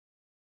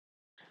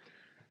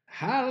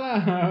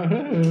Hello.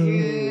 Good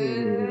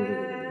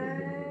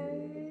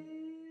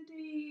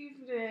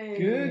evening.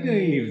 Good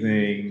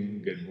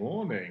evening. Good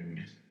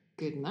morning.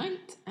 Good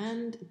night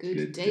and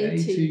good day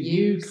to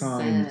you,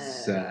 kind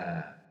sir.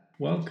 sir.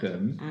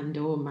 Welcome And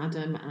or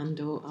madam and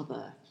or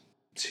other.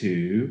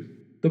 to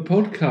the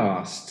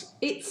podcast.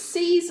 It's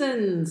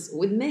Seasons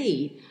with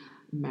me,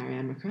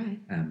 Marianne McRae.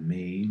 And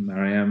me,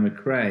 Marianne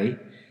McRae.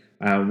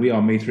 We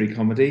are Me Three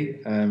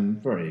Comedy.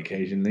 Very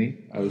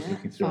occasionally. I was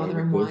looking through father our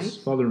and records.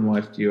 wife. Father and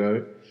wife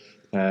duo.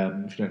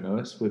 If you don't know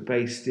us, we're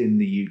based in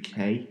the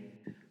UK.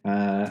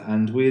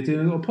 And we're doing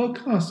a little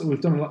podcast.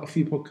 We've done a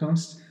few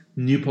podcasts.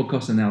 New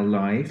podcasts are now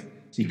live.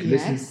 So you can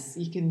listen. Yes,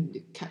 you can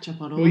catch up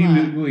on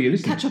all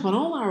catch up on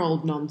all our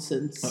old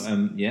nonsense.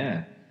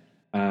 Yeah.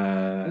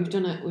 We've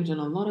done a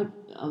lot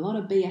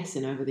of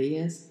BSing over the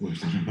years. We've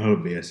done a lot of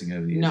BSing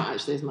over the years. Not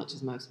actually as much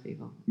as most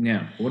people.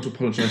 Yeah. I want to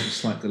apologise for a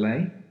slight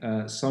delay.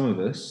 Some of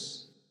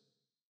us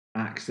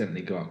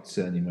accidentally got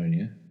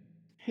pneumonia.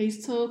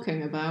 He's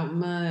talking about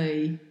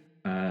me.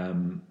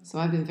 So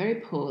I've been very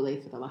poorly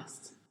for the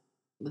last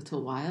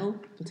little while,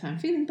 but I'm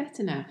feeling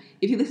better now.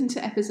 If you listen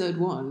to episode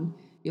 1,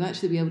 you'll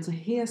actually be able to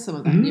hear some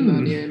of that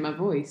pneumonia in my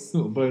voice. A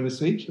little bonus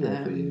feature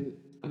there for you.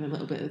 And a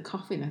little bit of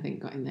coughing, I think,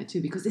 got in there too,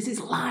 because this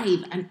is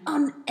live and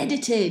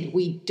unedited.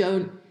 We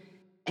don't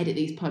edit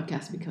these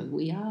podcasts because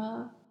we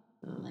are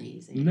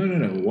lazy. No.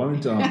 One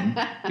and done,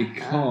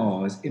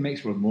 because it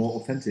makes it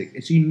more authentic.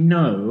 As you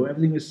know,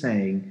 everything we're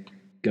saying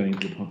going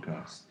to the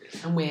podcast.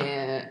 And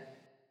we're,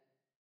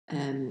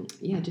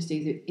 just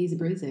easy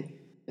breezy,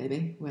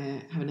 baby.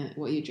 We're having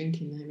what are you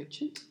drinking there,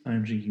 Richard?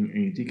 I'm drinking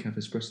a decaf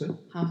espresso.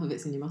 Half of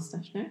it's in your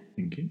moustache now.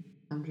 Thank you.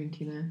 I'm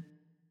drinking a...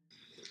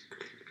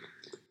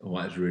 Oh,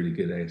 that's really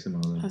good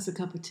ASMR then. That's a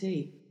cup of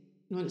tea.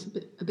 You want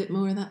a bit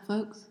more of that,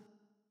 folks?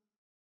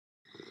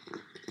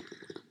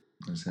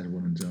 I said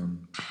one and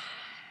done.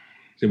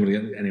 Didn't want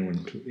to get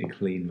anyone a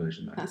clean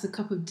version of that. That's a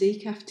cup of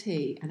decaf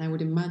tea, and I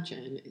would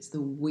imagine it's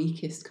the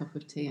weakest cup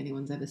of tea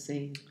anyone's ever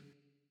seen.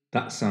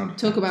 That sound.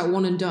 Talk about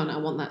one and done. I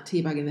want that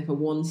tea bag in there for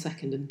 1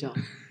 second and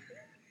done.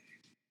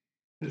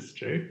 That's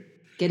true.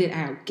 Get it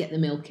out. Get the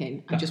milk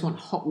in. I just want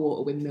hot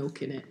water with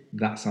milk in it.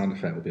 That sound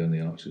effect will be on the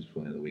Archers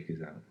before the week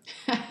is out.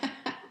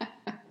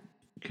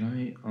 Can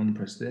I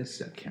unpress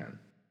this? I can.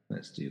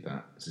 Let's do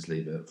that. Let's just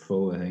leave it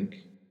full, I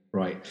think.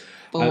 Right.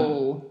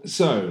 Full.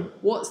 So.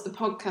 What's the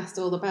podcast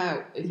all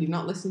about? If you've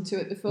not listened to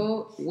it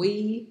before,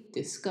 we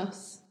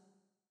discuss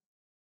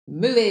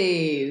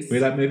movies. We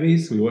like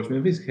movies. We watch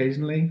movies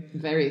occasionally.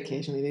 Very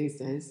occasionally these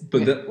days.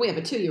 But we have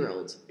a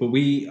 2-year-old. But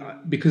we,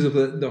 because of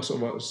the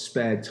sort of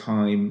spare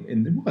time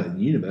in the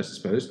universe, I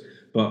suppose,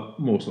 but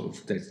more sort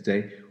of day to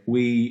day,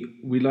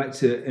 we like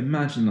to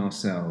imagine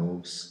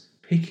ourselves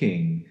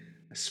picking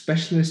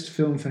specialist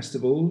film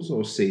festivals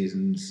or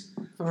seasons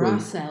for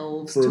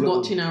ourselves to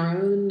watch in our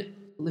own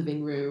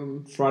living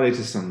room, Friday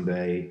to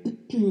Sunday,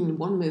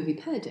 one movie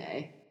per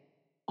day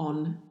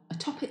on a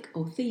topic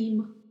or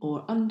theme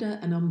or under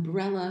an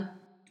umbrella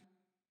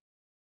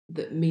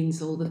that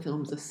means all the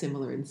films are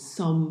similar in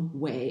some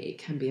way. It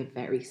can be a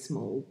very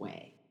small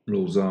way.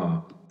 Rules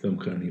are film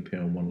can only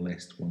appear on one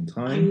list one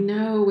time. I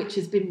know, which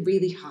has been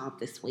really hard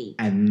this week.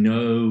 And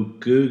no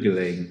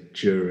Googling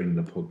during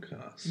the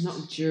podcast.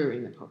 Not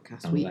during the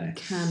podcast. Unless.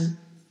 We can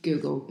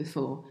Google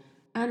before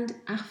and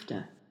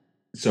after,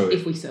 so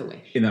if we so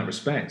wish. In that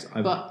respect.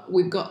 But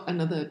we've got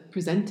another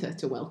presenter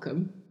to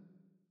welcome.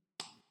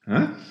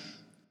 Huh?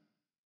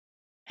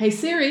 Hey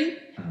Siri.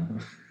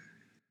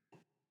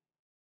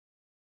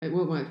 It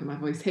won't work for my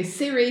voice. Hey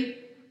Siri.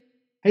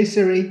 Hey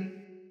Siri.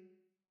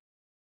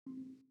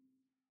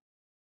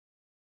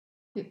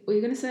 Were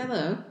you going to say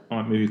hello? I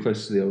might move you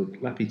closer to the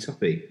old lappy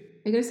toppy.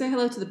 Are you going to say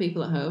hello to the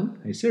people at home?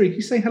 Hey Siri, can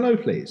you say hello,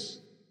 please?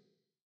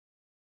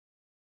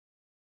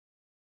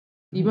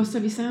 You must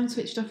have your sound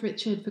switched off,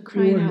 Richard, for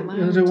crying out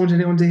loud. I don't want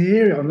anyone to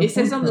hear it. It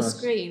says on the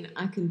screen,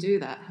 I can do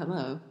that.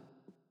 Hello.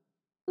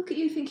 Look at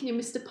you thinking you're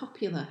Mr.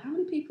 Popular. How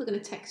many people are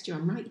going to text you?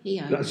 I'm right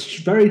here. That's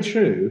very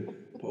true.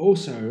 But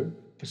also,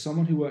 for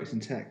someone who works in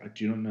tech, I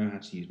do not know how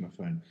to use my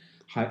phone.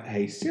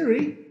 Hey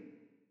Siri,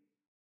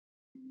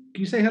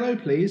 can you say hello,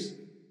 please?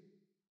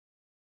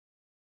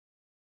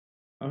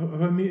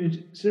 Have I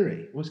muted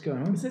Siri? What's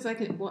going on? It says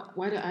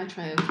why don't I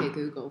try OK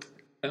Google?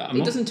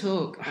 It doesn't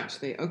talk,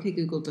 actually. OK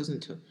Google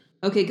doesn't talk.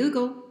 OK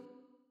Google.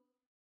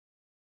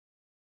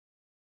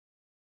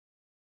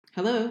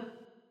 Hello?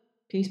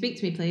 Can you speak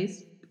to me,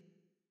 please?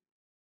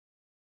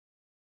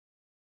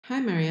 Hi,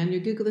 Marianne. Your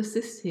Google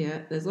Assist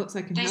here. There's lots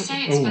I can help. They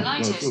say it's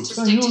politest to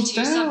stick to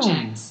 2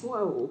 subjects.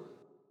 Whoa.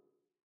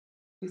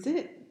 Is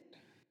it?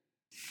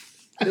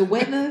 The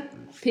weather,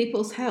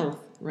 people's health,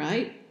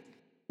 right?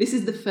 This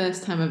is the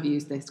first time I've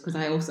used this because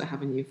I also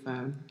have a new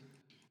phone.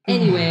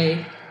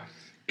 Anyway.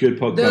 Good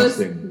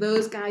podcasting.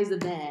 Those guys are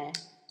there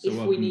if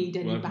we need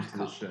any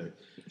backup.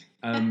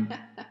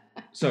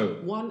 So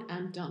one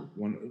and done.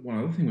 One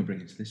other thing we're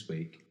bringing to this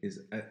week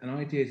is an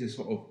idea to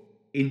sort of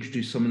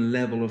introduce some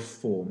level of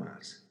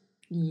format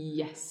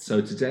Yes. So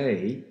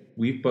today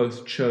we've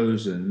both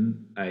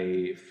chosen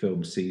a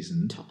film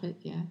season topic,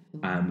 yeah.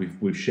 And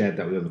we've shared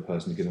that with the other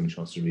person to give them a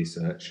chance to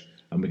research.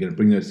 And we're going to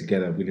bring those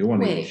together. We're going to do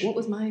one each. Wait, what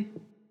was mine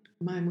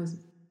was...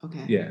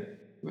 Okay. Yeah.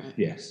 Right.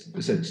 Yes. Okay.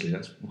 Essentially,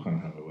 that's kind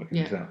of how we're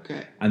working this out.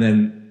 Great. And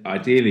then,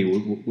 ideally,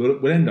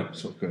 we'll end up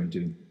sort of going and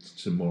doing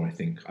some more, I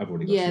think. I've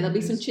already got some there'll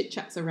ideas. be some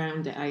chit-chats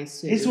around it, I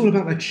assume. It's all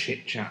about the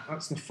chit-chat.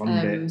 That's the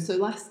fun bit. So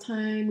last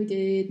time we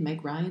did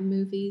Meg Ryan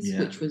movies,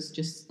 which was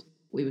just...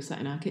 We were sat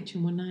in our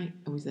kitchen one night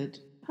and we said,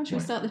 how should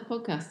we start this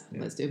podcast?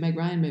 Yeah. Let's do Meg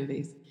Ryan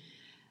movies.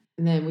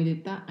 And then we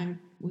did that, and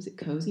was it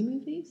cozy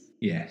movies?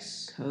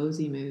 Yes.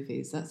 Cozy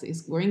movies.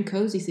 We're in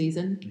cozy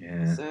season.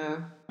 Yeah.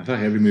 So I feel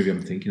like every movie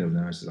I'm thinking of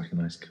now is like a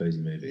nice cozy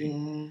movie.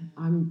 Yeah,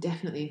 I'm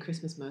definitely in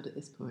Christmas mode at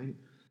this point.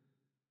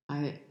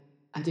 I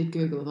did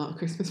Google a lot of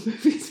Christmas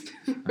movies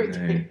before I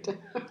came down.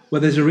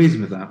 Well, there's a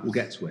reason for that. We'll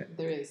get to it.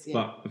 There is, yeah.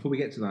 But before we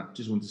get to that,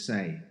 just want to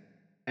say,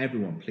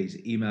 everyone, please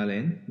email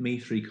in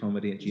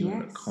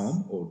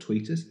me3comedy@gmail.com or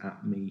tweet us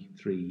at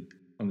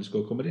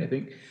me3_comedy, I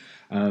think.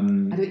 I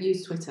don't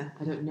use Twitter.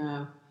 I don't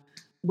know.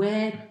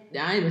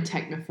 I'm a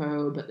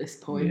technophobe at this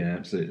point. Yeah,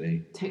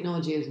 absolutely.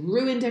 Technology has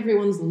ruined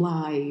everyone's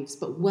lives,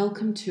 but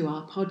welcome to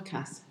our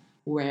podcast,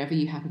 wherever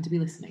you happen to be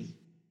listening.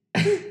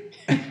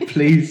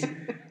 Please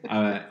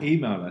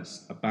email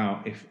us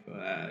about if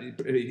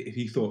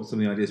you thought some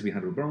of the ideas we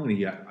had were wrong and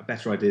you have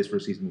better ideas for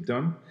a season we've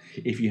done.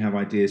 If you have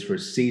ideas for a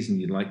season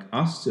you'd like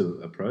us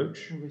to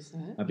approach,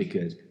 that'd be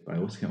good. But I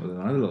also came up with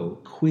another little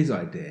quiz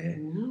idea,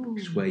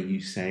 which is where you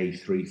say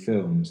 3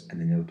 films and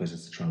then the other person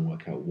has to try and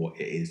work out what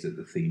it is that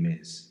the theme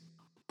is.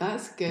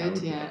 That's good,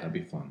 That'd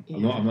be fun. Yeah.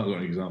 I've not got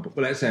an example,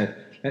 but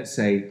let's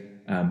say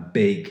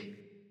Big,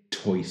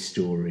 Toy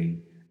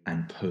Story,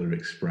 and Polar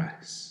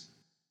Express.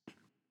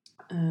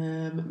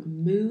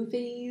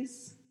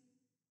 Movies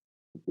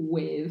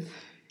with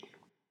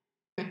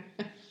that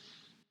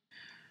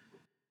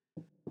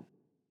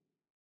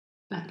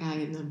guy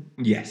in them.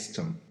 Yes,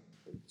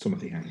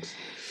 Timothy Hanks.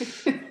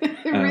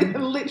 I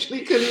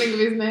literally couldn't think of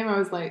his name. I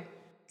was like,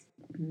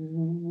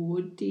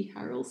 Woody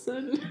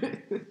Harrelson.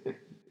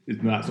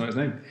 That's not his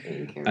name.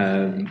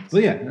 Incorrect.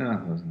 But yeah,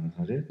 that's an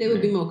idea. They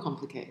would be more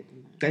complicated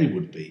than that. They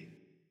would be.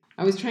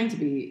 I was trying to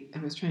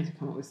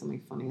come up with something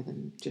funnier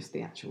than just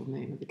the actual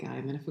name of the guy,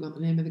 and then I forgot the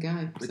name of the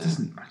guy. It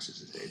doesn't matter,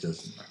 does it? It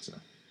doesn't matter.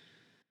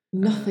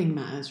 Nothing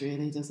matters,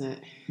 really, does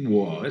it?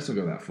 Whoa, let's not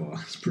go that far.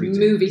 It's pretty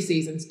Movie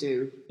seasons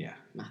do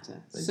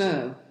matter.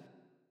 So,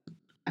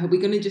 are we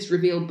going to just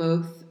reveal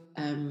both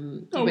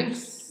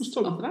topics we'll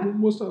start off the bat?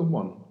 We'll start with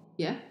one.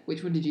 Yeah?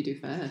 Which one did you do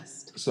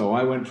first? So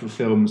I went for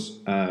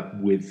films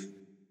with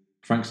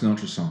Frank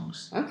Sinatra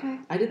songs. Okay,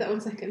 I did that one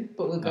second,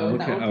 but we'll go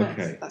with that one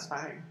first. That's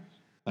fine.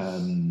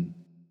 So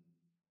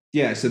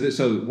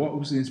what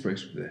was the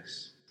inspiration for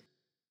this?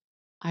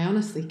 I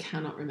honestly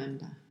cannot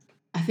remember.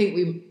 I think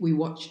we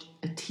watched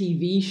a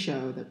TV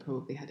show that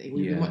probably had it.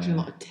 We've been watching a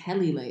lot of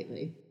telly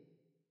lately,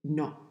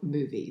 not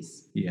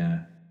movies.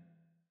 Yeah.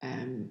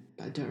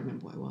 But I don't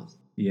remember what it was.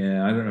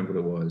 Yeah, I don't remember what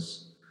it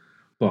was.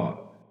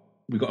 But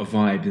we got a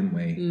vibe, didn't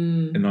we?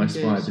 A nice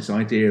vibe. This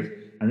idea of,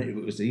 and it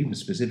was even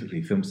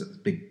specifically films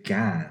that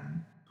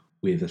began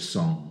with a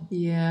song.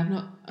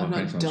 Yeah, I've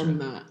not done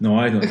that. No,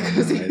 I don't know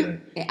that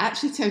either. It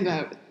actually turned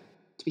out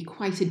to be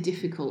quite a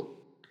difficult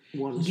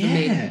one for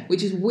me,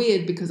 which is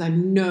weird because I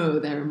know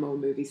there are more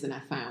movies than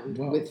I found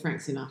with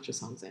Frank Sinatra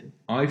songs in.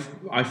 I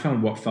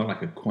found what felt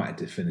like quite a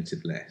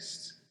definitive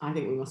list. I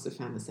think we must have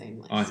found the same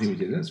list. I think we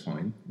did. That's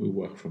fine. We'll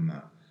work from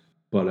that.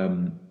 But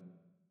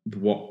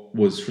what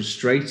was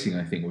frustrating,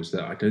 I think, was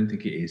that I don't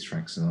think it is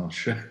Frank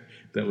Sinatra.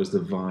 That was the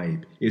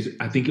vibe.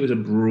 I think it was a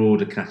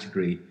broader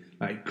category,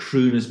 like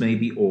crooners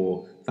maybe,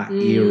 or that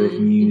era of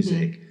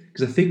music.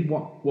 Because I think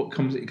what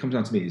comes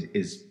down to me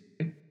is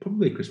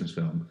probably a Christmas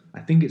film. I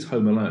think it's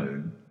Home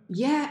Alone.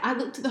 Yeah, I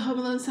looked at the Home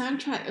Alone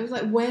soundtrack. I was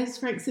like, "Where's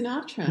Frank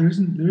Sinatra?" There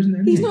isn't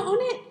any. He's not on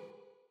it.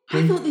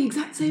 I thought the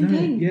exact same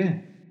thing. Yeah,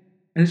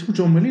 and it's called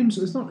John Williams.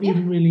 So there's not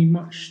even really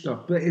much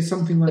stuff, but it's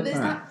something like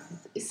that.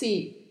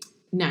 See,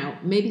 now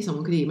maybe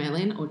someone could email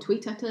in or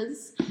tweet at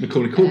us.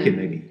 Macaulay Culkin,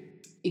 maybe.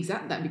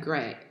 Exactly, that'd be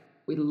great.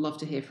 We'd love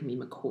to hear from you,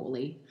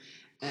 Macaulay.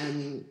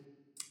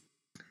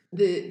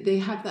 They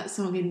have that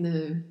song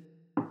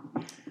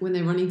when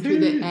they're running through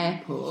the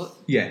airport.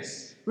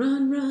 Yes.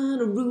 Run,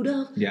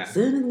 Rudolph. Yeah. That's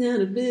not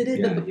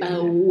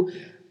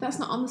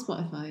on the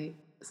Spotify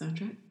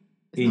soundtrack.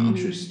 It's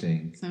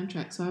interesting. Not on the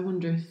soundtrack. So I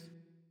wonder if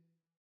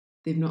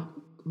they've not.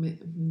 They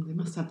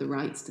must have the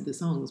rights to the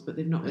songs, but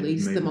they've not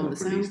released them on the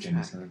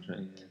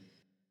soundtrack.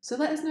 So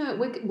let us know.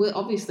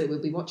 We'll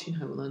be watching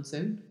Home Alone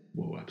soon.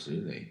 Well,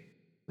 absolutely.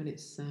 When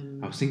it's.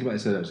 I was thinking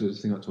about it. I was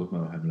thinking about talking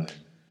about Home Alone.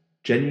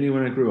 Genuinely,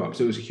 when I grew up,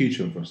 so it was a huge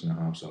film for us in our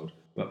household.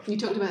 But you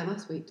talked about it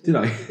last week. Did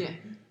I? Yeah.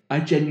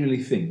 I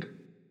genuinely think.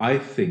 I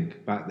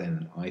think back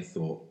then I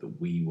thought that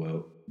we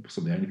were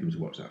some of the only people to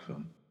watch that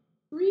film.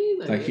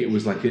 Really? Like it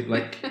was like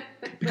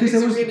because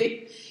there was a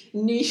really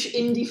niche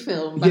indie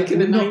film back in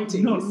the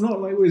 90s.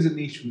 Not like it was a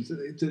niche.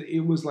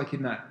 It was like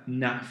in that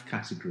naff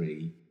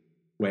category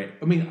where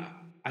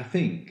I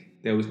think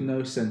there was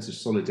no sense of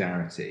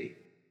solidarity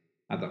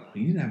at that point.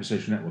 You didn't have a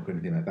social network or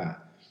anything like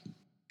that.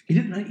 You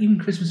didn't like even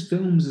Christmas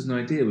films as an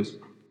idea was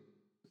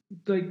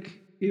like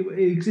it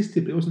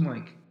existed, but it wasn't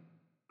like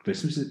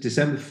Christmas is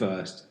December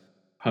 1st,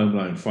 Home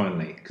Alone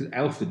finally because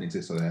Elf didn't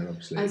exist on there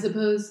obviously. I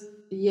suppose,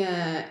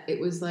 yeah, it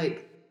was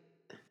like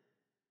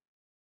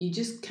you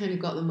just kind of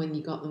got them when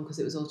you got them because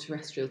it was all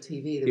terrestrial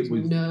TV. There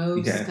was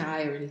no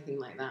Sky or anything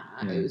like that.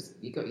 Yeah. It was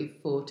you got your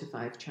 4 to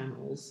 5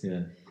 channels.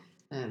 Yeah.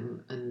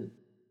 And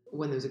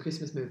when there was a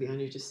Christmas movie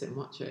on, you just sit and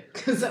watch it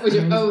because that was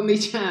your only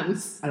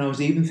chance. And I was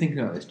even thinking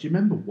about this. Do you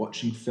remember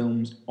watching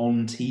films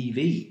on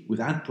TV with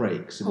ad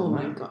breaks? And oh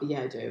my god,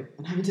 yeah, I do.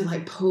 And having to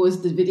like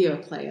pause the video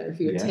player if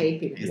you were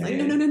taping it. It's like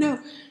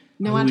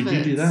no adverts. Would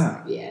you do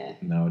that? Yeah.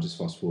 No, I just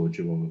fast forward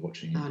you while we're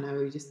watching it. Oh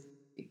no, you just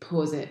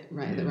pause it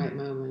right at the right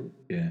moment.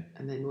 Yeah.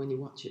 And then when you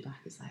watch it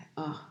back, it's like,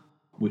 oh.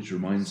 Which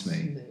reminds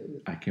me,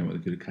 I came up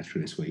with a good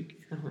category this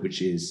week,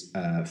 which is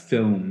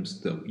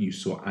films that you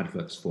saw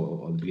adverts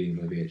for at the beginning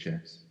of a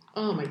VHS.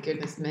 Oh my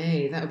goodness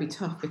me, that would be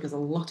tough because a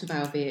lot of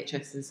our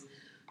VHSs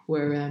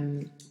were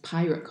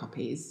pirate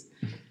copies.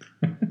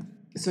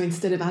 So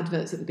instead of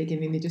adverts at the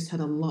beginning, they just had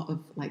a lot of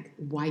like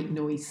white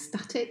noise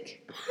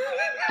static.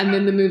 And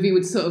then the movie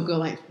would sort of go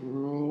like,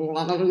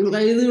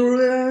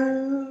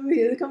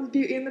 here comes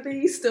Beauty and the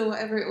Beast or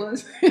whatever it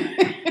was.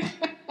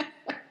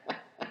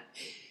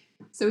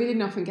 So we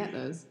didn't often get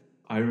those.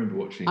 I remember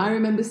watching. I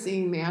remember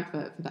seeing the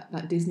advert for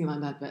that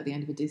Disneyland advert at the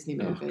end of a Disney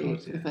movie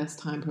for the first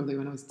time, probably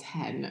when I was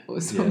 10 or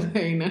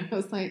something. Yeah. And I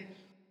was like,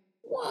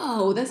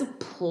 "Whoa, there's a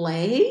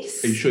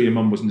place." Are you sure your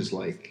mum wasn't just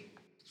like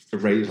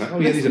erase? Like, oh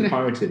yeah, these are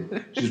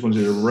pirated. She just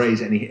wanted to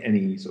erase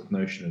any sort of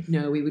notion of.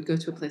 No, we would go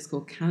to a place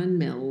called Cannon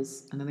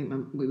Mills, and I think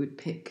we would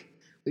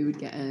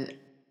get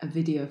a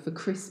video for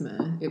Christmas.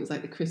 It was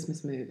like the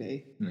Christmas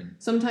movie. Mm.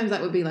 Sometimes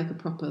that would be like a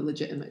proper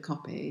legitimate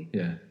copy.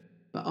 Yeah.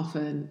 But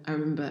often, I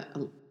remember,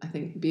 I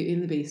think Beauty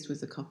and the Beast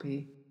was a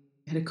copy.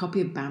 We had a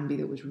copy of Bambi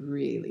that was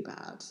really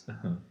bad.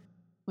 Uh-huh.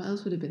 What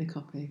else would have been a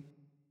copy?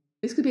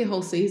 This could be a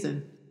whole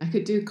season. I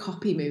could do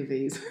copy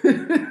movies.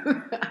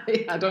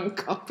 I don't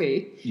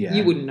copy. Yeah.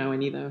 You wouldn't know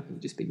any, though. It would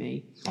just be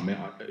me. I mean,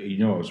 I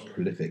was a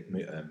prolific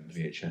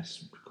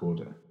VHS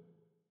recorder.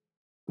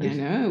 Yeah, I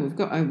know.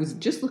 I was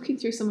just looking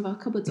through some of our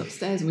cupboards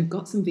upstairs, and we've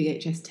got some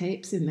VHS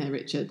tapes in there,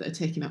 Richard, that are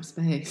taking up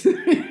space.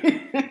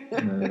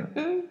 No.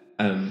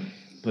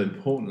 But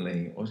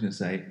importantly, I was going to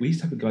say, we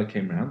used to have a guy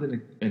came around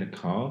in a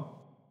car,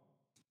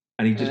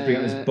 and he'd just bring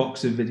out this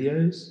box of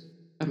videos.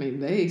 I mean,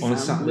 they on a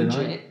Saturday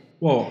legit. Night.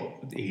 Well,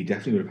 he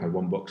definitely would have had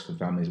one box for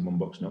families and one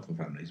box not for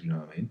families. You know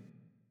what I mean?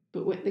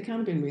 But they can't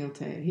have been real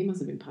tape. He must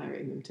have been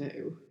pirating them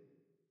too.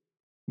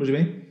 What do you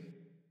mean?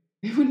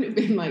 It wouldn't have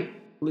been like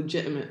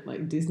legitimate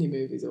like Disney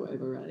movies or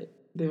whatever, right?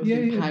 They must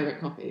have been pirate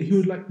copies. He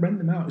would like rent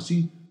them out. So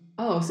he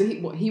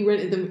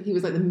rented them. He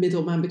was like the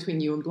middleman between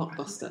you and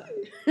Blockbuster.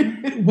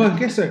 Well, I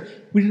guess so.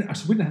 We didn't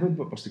have a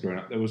Blockbuster growing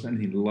up. There wasn't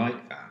anything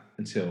like that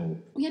until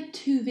we had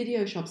 2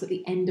 video shops at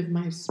the end of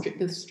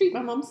the street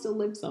my mum still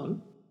lives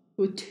on.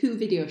 There were 2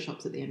 video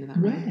shops at the end of that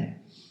road. Where?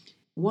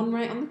 One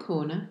right on the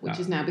corner, which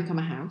has now become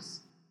a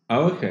house.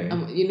 Oh, okay.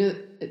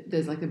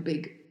 There's like a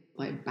big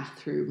like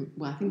bathroom.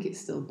 Well, I think it's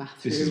still bathroom.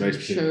 This is very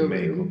specific for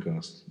me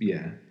podcast.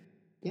 Yeah.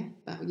 Yeah,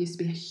 that used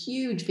to be a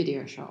huge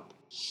video shop.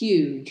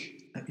 Huge.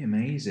 That'd be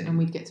amazing. And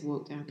we'd get to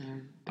walk down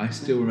there. I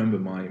still remember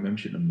my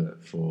membership number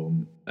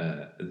from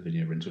the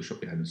video rental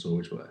shop we had in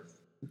Swordsworth.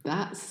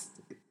 That's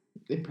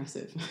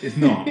impressive. It's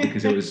not,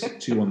 because it was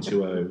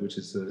 2120, which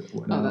is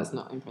that's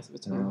not impressive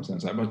at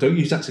all. But don't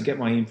use that to get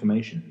my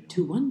information.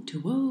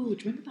 2120.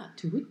 Do you remember that?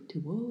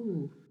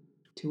 2820.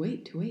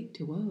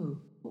 2820.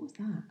 What was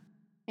that?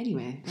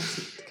 Anyway,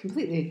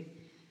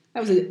 that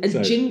was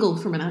a jingle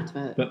from an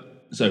advert.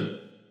 But so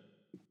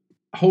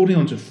holding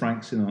on to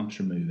Frank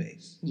Sinatra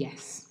movies.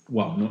 Yes.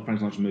 Well, not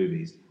Frank Sinatra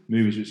movies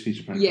which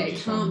feature Frank Sinatra. Yeah, it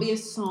can't be a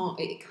song.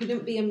 It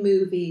couldn't be a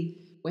movie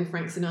where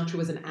Frank Sinatra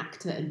was an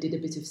actor and did a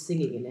bit of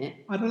singing in it.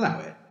 I'd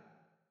allow it.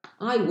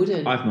 I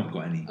wouldn't. I've not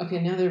got any.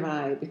 Okay, neither have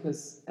I,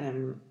 because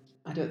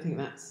I don't think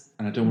that's.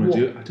 And I don't want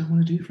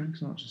to do Frank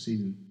Sinatra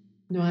season.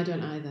 No, I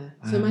don't either.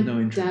 So my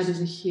dad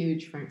is a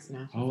huge Frank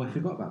Sinatra. Oh, I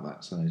forgot about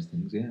that side of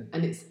things. Yeah.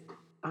 And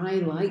I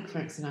like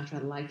Frank Sinatra. I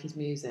like his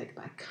music,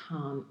 but I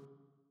can't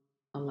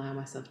allow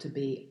myself to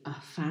be a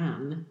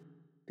fan,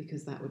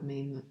 because that would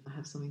mean that I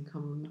have something in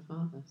common with my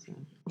father. So,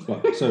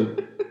 right, so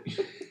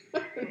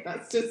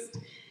that's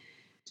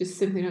just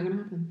simply not going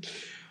to happen.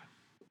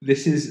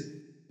 This is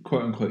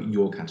quote unquote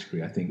your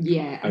category, I think.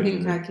 Yeah, I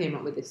think I came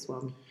up with this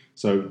one.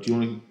 So, do you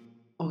want to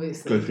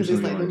obviously because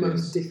it's like the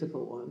most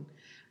difficult one?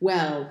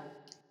 Well,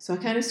 so I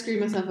kind of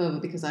screwed myself over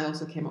because I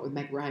also came up with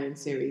Meg Ryan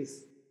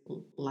series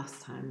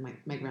last time,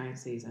 Meg Ryan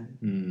season.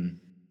 Mm.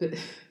 But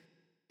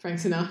Frank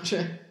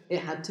Sinatra, It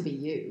Had to Be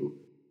You,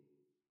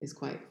 is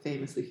quite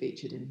famously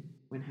featured in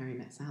When Harry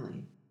Met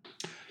Sally.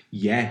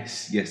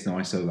 Yes, no,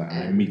 I saw that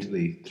and I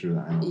immediately threw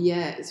that out.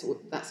 Yeah,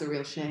 that's a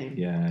real shame.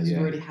 Yeah. We've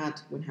already had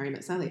When Harry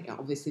Met Sally. It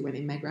obviously went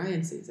in Meg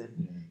Ryan season.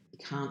 Yeah. You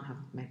can't have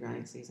Meg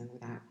Ryan season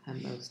without her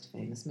most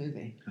famous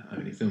movie. The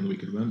only film that we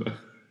could remember.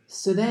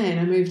 So then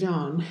I moved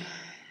on,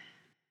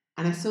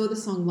 And I saw the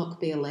song Lock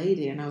Be a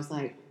Lady, and I was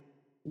like,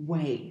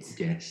 wait.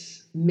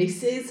 Yes.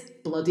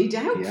 Mrs. Bloody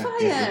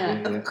Doubtfire.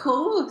 Yeah. Of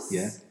course.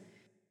 Yeah.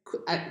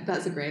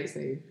 That's a great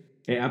scene.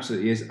 It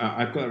absolutely is.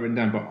 I've got it written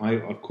down, but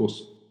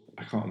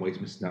I can't wait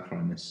to miss Sinatra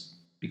on this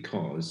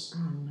because...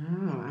 Oh,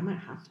 no. I might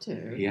have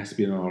to. He has to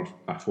be in our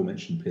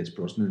aforementioned Pierce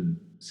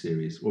Brosnan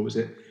series. What was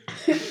it?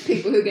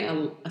 People who get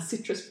a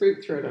citrus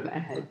fruit thrown at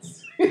their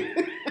heads.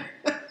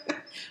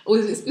 Or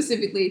is it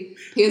specifically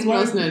Pierce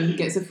Brosnan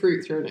gets a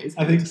fruit thrown at his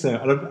head? I think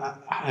so.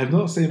 I have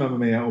not seen Mamma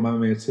Mia or Mamma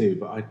Mia 2,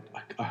 but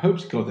I hope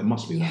to God there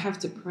must be You that. have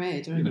to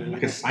pray, don't you?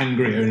 Like a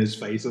sangria in his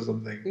face or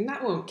something.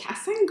 That won't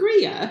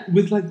sangria.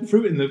 With like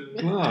fruit in the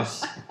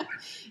glass.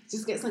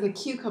 Just gets like a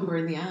cucumber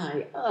in the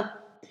eye. Ugh.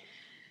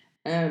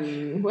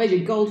 Where's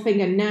your gold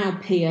finger now,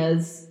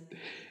 Piers?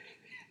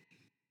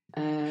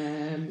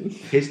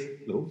 His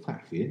little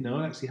fact for you, no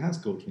one actually has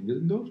gold fingers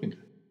and gold finger.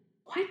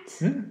 What?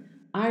 Yeah.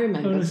 I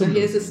remember. Oh, no, so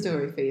here's a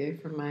story for you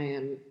from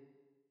my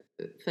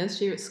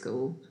first year at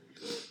school.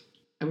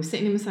 I was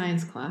sitting in my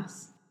science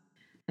class,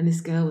 and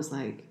this girl was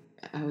like,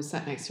 I was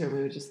sat next to her, and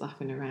we were just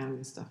laughing around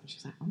and stuff, and she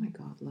was like, oh my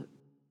God, look,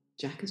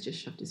 Jack has just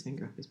shoved his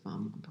finger up his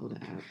bum and pulled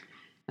it out.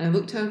 And I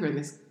looked over, and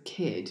this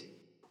kid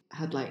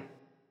had like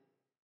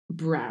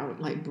brown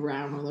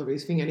all over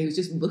his finger, and he was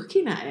just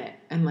looking at it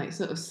and like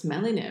sort of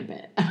smelling it a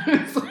bit. And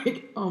I was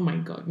like, oh my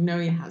God, no,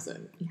 he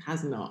hasn't. He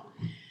has not.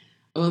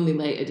 Only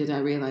later did I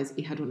realise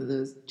he had one of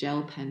those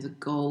gel pens, a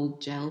gold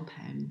gel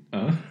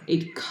pen.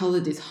 He'd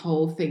coloured his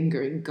whole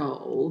finger in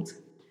gold.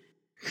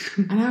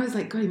 And I was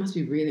like, God, he must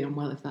be really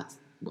unwell if that's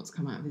what's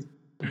come out of his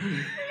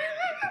bum.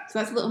 So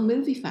that's a little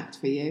movie fact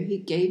for you. He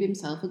gave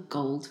himself a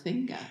gold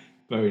finger.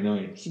 Very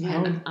nice.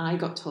 Yeah, and I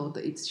got told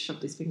that he'd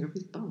shoved his finger up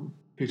his bum.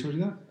 Who told you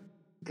that?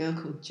 A girl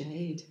called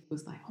Jade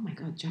was like, oh my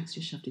God, Jack's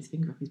just shoved his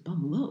finger up his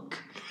bum,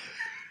 look.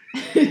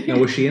 Now,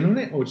 was she in on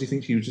it, or do you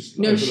think she was just...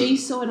 No, she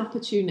saw an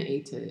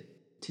opportunity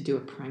to do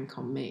a prank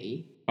on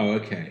me. Oh,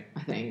 okay.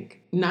 I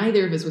think.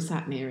 Neither of us were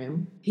sat near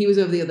him. He was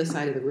over the other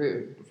side of the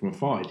room. From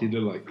afar, it did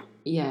look like...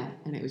 Yeah,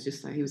 and it was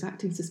just like, he was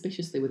acting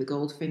suspiciously with a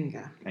gold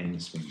finger.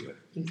 Anus finger.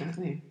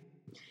 Exactly.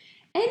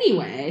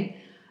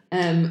 Anyway,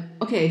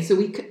 okay, so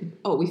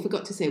we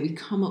forgot to say we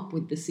come up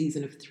with the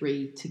season of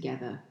 3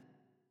 together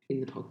in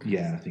the podcast.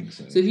 Yeah, I think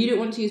so. So if you don't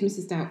want to use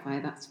Mrs.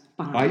 Doubtfire, that's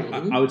fine.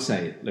 I would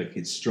say, look,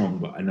 it's strong,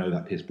 but I know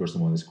that Pierce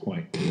Brosnan one is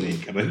quite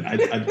unique. And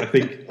I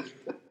think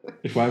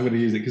if I'm going to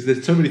use it, because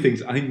there's so many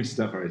things, I think Mrs.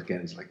 Doubtfire,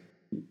 again, is like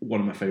one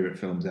of my favourite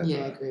films ever.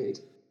 Yeah, agreed.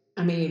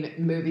 I mean,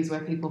 movies where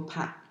people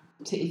pat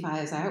titty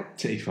fires out.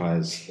 Titty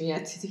fires. Yeah,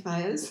 titty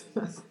fires.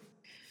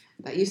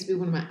 That used to be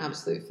one of my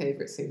absolute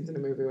favourite scenes in a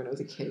movie when I was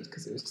a kid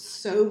because it was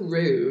so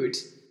rude.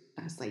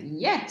 I was like,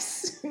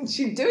 yes,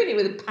 she's doing it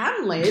with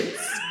pan lids.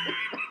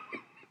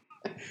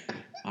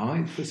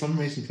 For some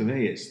reason, for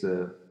me, it's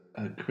the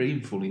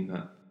cream fully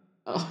nut.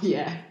 Oh,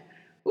 yeah.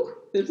 Ooh,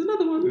 there's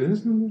another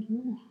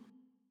one.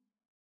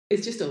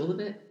 It's just all of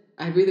it.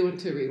 I really want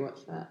to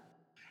rewatch that.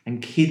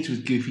 And kids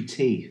with goofy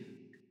teeth.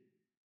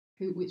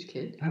 Which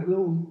kid? That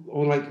little,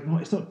 or like, no,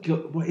 it's not,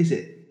 what is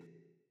it?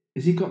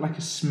 Has he got like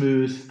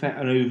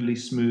an overly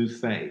smooth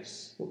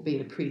face? What,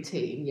 being a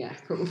preteen? Yeah,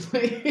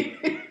 probably.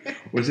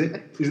 Or is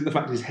it the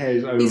fact his hair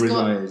is over his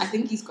eyes? I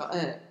think he's got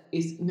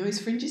his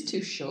fringe is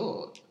too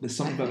short. There's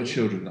something about the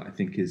children that I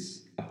think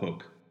is a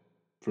hook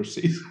for a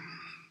season.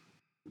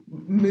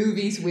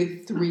 Movies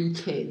with 3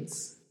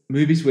 kids.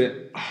 Movies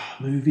with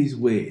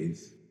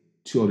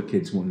 2 older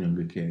kids, 1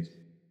 younger kid.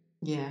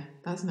 Yeah,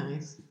 that's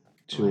nice.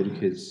 2 older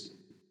kids.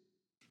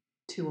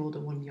 2 older,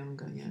 1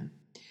 younger,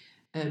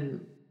 yeah.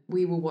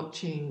 We were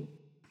watching...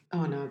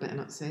 Oh, no, I better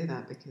not say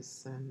that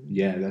because...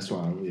 yeah, that's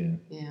why, yeah.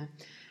 Yeah.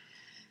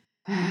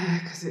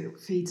 Because it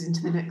feeds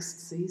into the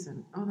next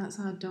season. Oh, that's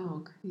our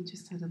dog. He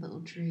just had a little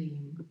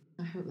dream.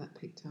 I hope that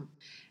picked up.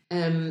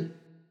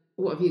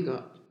 What have you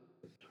got?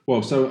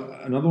 Well, so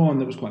another one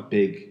that was quite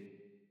big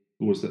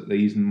was that they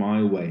used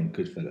My Way in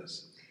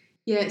Goodfellas.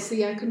 Yeah,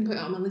 see, I couldn't put it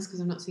on my list because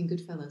I've not seen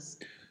Goodfellas.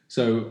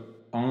 So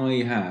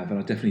I have, and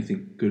I definitely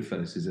think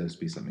Goodfellas deserves to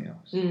be something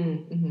else.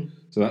 Mm-hmm.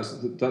 So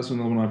that's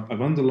another one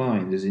I've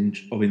underlined as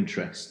of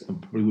interest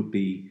and probably would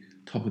be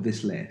top of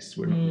this list.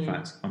 Where in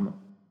fact I'm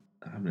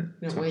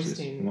not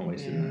wasting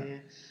that. Yeah.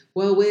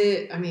 Well,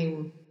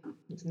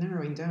 it's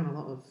narrowing down a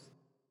lot of.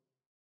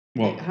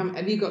 What?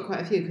 Have you got quite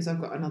a few? Because I've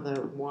got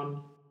another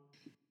 1,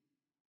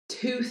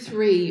 2,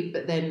 3,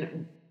 but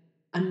then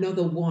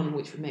another 1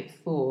 which would make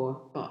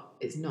 4, but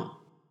it's not.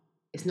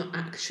 It's not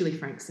actually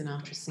Frank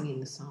Sinatra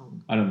singing the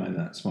song. I don't mind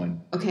that. It's fine.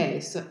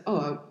 Okay, so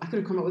I could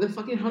have come up with a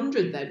fucking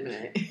 100 then,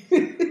 mate.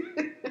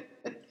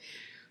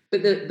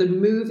 But the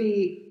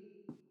movie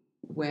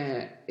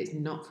where it's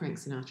not Frank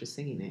Sinatra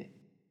singing it,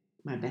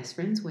 My Best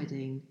Friend's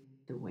Wedding,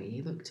 The Way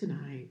You Look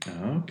Tonight.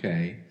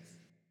 Okay.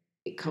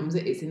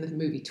 It's in the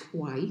movie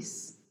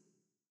twice,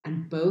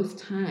 and both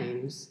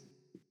times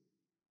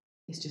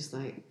it's just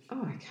like,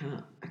 oh,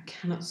 I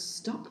cannot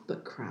stop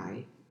but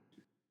cry.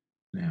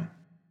 Now,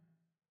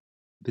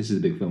 this is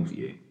a big film for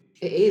you.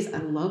 It is. I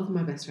love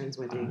My Best Friend's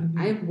Wedding.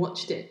 I have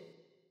watched it.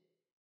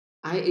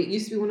 It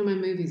used to be one of my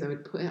movies. I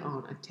would put it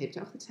on. I'd taped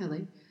it off the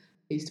telly.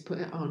 I used to put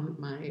it on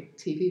my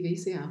TV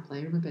VCR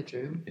player in my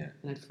bedroom, Yeah.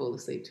 and I'd fall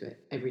asleep to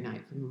it every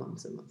night for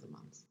months and months and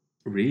months.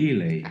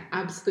 Really? I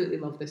absolutely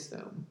love this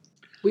film.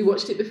 We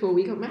watched it before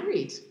we got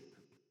married.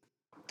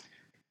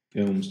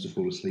 Films to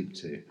fall asleep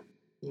to.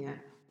 Yeah.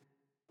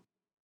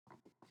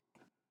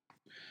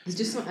 There's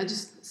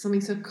just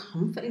something so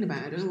comforting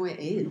about it. I don't know what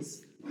it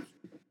is.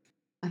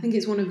 I think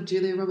it's one of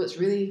Julia Roberts'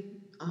 really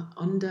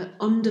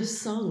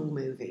undersung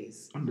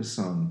movies.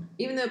 Undersung.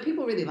 Even though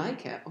people really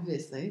like it,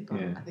 obviously, but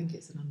Yeah. I think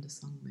it's an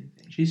undersung movie.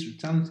 She's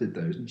talented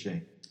though, isn't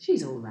she?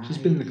 She's all right. She's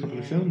been in a couple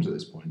of films at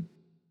this point.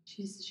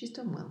 She's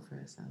done well for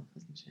herself,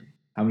 hasn't she?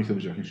 How many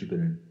films do you reckon she's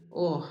been in?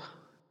 Oh,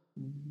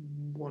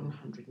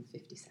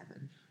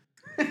 157.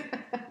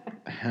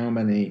 How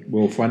many?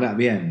 We'll find out at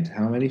the end.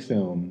 How many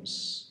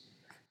films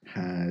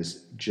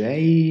has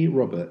J.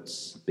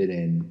 Roberts been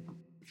in?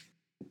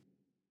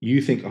 You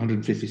think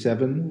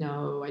 157?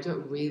 No, I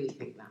don't really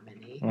think that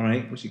many. All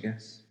right, what's your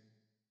guess?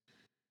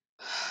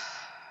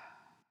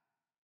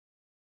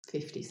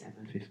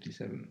 57.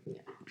 57.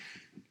 Yeah.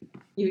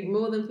 You think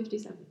more than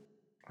 57?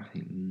 I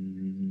think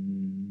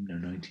no,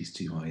 90's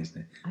too high,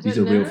 isn't it? I These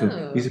don't are real know.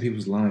 films. These are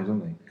people's lives,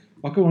 aren't they?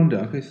 I'll go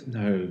under.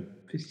 No,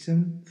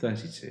 57,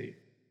 32.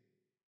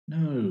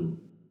 No,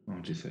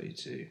 I'll do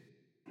 32.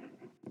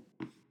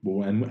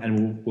 We'll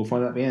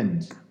find out at the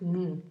end.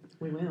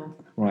 We will.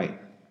 Right.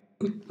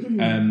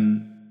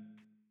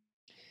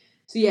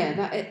 So yeah,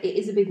 that it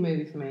is a big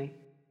movie for me,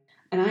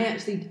 and I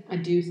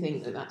do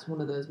think that that's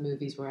one of those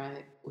movies where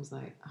I was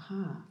like,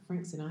 aha,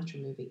 Frank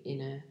Sinatra movie in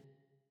a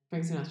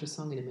Frank Sinatra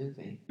song in a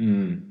movie.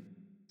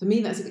 For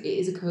me, it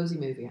is a cozy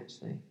movie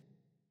actually.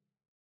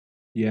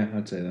 Yeah,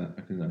 I'd say that.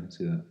 I can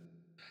see that.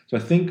 So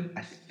I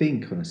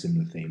think on a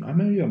similar theme.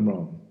 Maybe I'm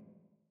wrong.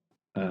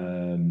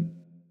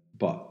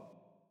 But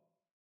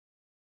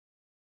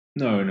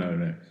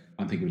no.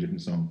 I'm thinking of a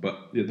different song.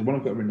 But the one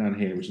I've got written down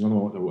here, which is another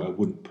one that I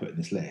wouldn't put in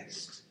this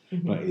list,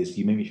 but is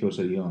 "You Make Me Feel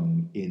So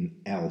Young" in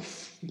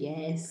Elf.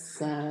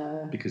 Yes.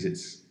 Because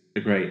it's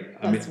a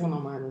great. That's one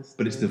on my list.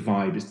 But it's the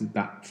vibe. It's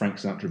that Frank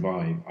Sinatra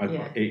vibe.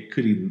 It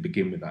could even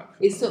begin with that.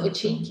 It's sort of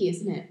cheeky,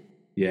 isn't it?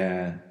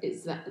 Yeah.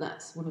 It's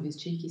that's one of his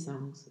cheeky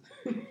songs.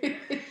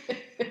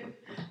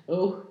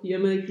 Oh, you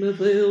make me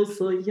feel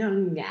so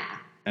young.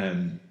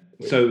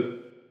 So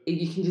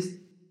you can just.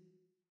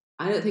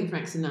 I don't think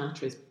Frank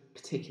Sinatra is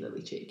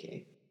particularly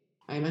cheeky.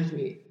 I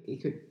imagine he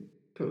could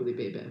probably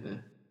be a bit of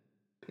a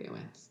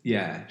POS.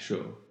 Yeah,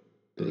 sure.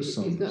 But he's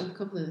got a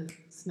couple of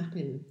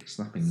snapping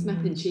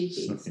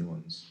cheekies. Snapping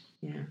ones.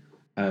 Yeah.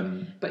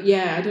 But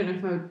yeah, I don't know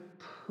if I would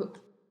put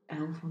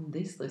Elf on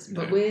this list.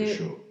 But for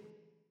sure.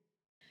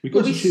 We've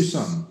got to choose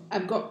some.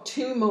 I've got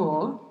two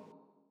more,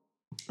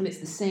 and it's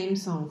the same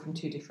song from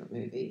two different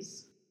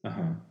movies.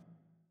 Uh-huh.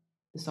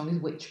 The song is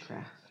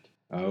Witchcraft.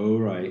 Oh,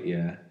 right,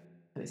 yeah.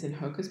 And it's in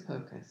Hocus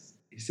Pocus.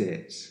 Is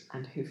it?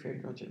 And Who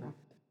Framed Roger Rabbit.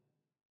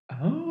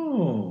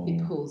 Oh. He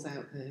pulls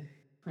out the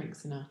Frank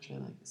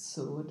Sinatra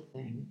sword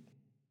thing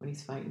when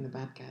he's fighting the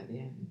bad guy at the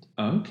end.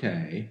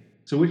 Okay.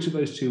 So which of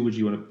those two would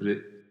you want to put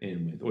it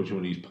in with? Or do you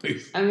want to use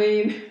both? I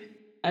mean,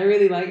 I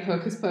really like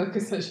Hocus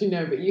Pocus, as you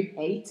know, but you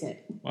hate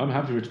it. Well, I'm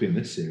happy for it to be in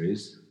this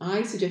series.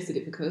 I suggested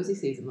it for Cozy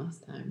Season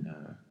last time.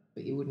 No.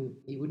 But you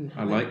wouldn't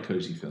have I like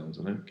cozy films.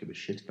 I don't give a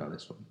shit about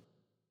this one.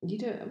 You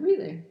don't?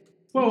 Really?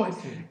 Well,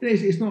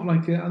 it's not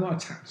like I'm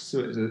not attached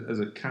to it as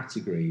a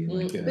category.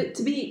 But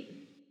to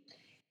me,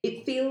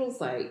 it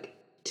feels like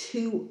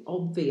too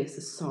obvious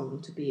a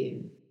song to be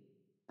in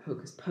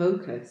Hocus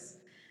Pocus.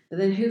 But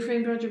then Who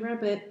Framed Roger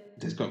Rabbit?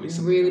 There's got to be It's a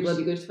something really else.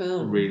 bloody good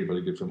film. A really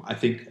bloody good film. I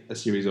think a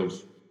series of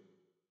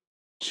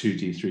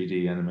 2D,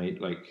 3D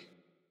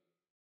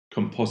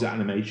composite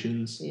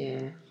animations.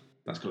 Yeah.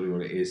 That's got to be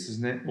what it is,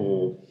 isn't it?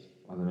 Or,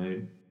 I don't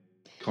know,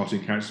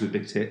 cartoon characters with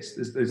big tits.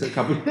 There's a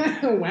couple.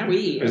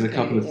 Wowee. There's a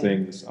couple of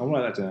things. I'll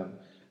write that down.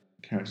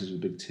 Characters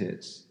with big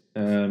tits.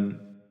 I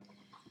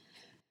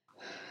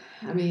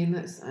mean,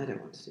 I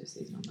don't want to do a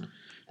season on that.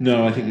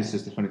 No, I think it's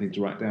just a funny thing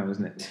to write down,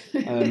 isn't it?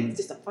 It's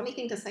just a funny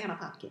thing to say on a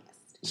podcast.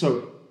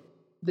 So,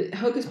 the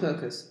Hocus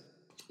Pocus,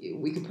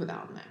 we could put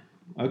that on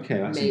there. Okay,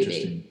 that's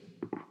interesting.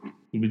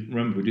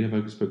 Remember, we do have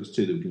Hocus Pocus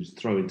 2 that we can just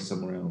throw into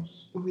somewhere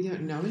else. Well, we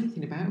don't know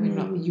anything about it.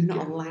 You've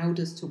not allowed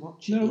us to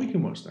watch it. No, we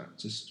can watch that,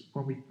 just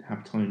when we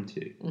have time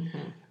to.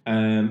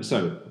 Mm-hmm.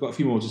 So, I've got a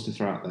few more just to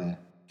throw out there.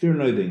 Fear and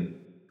Loathing,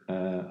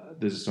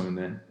 there's a song in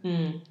there.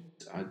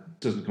 It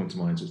doesn't come to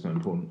mind, so it's not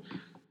important.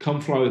 Come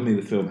Fly With Me,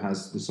 the film,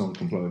 has the song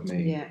Come Fly With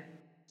Me. Yeah.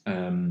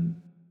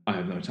 I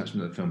have no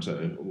attachment to that film, so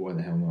why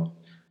the hell not?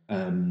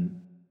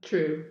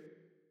 True.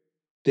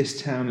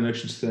 This Town in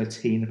Ocean's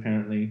 13,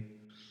 apparently.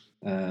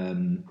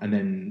 And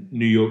then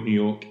New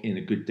York in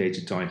A Good Day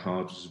to Die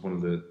Hard, which is one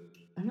of the...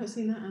 I've not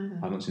seen that either.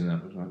 I've not seen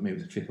that. It was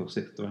maybe the 5th or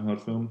 6th Die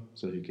Hard film,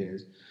 so who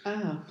cares?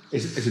 Oh.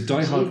 It's a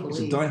Die Hard. It's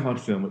a Die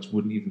Hard film which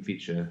wouldn't even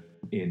feature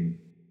in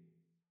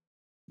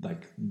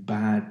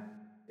bad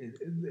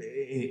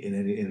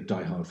in a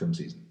Die Hard film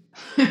season.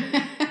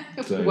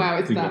 So wow,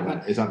 it's that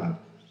bad. It's that bad.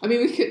 I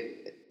mean, we could.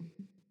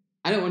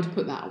 I don't want to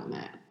put that on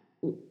there.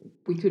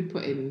 We could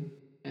put in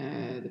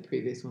the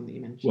previous one that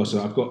you mentioned? Well,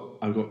 so I've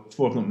got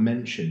 4 I've not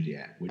mentioned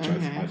yet, which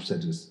Okay. I've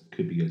said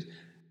could be good.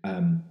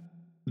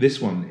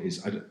 This one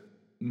is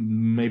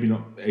maybe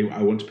not.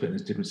 I want to put in a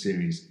different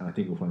series, and I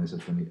think we'll find this a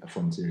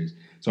fun series.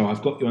 So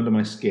I've got You Under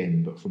My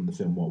Skin, but from the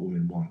film What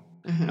Women Want.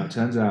 Now it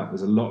turns out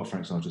there's a lot of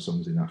Frank Sinatra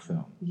songs in that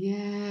film.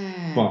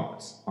 Yeah.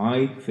 But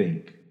I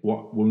think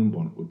What Women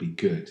Want would be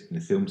good in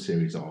a film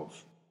series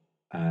of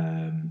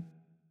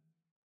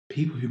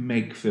people who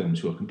make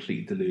films who are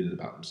completely deluded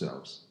about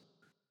themselves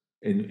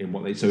in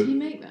what they. So did he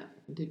make that?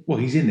 Well,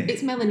 he's in it.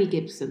 It's Melanie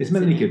Gibson. It's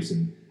Melanie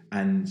Gibson,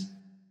 and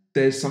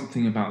there's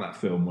something about that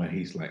film where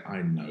he's like,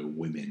 I know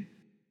women.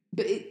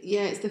 But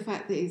it's the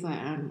fact that he's like,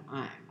 I'm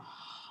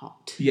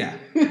hot. Yeah,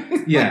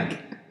 yeah.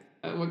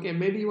 Okay,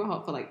 maybe you were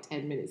hot for like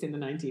 10 minutes in the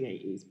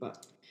 1980s,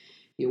 but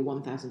you're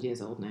 1,000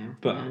 years old now,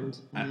 and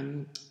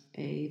I'm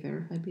a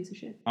verified piece of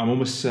shit. I'm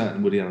almost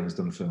certain Woody Allen has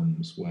done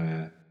films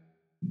where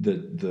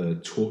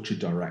the torture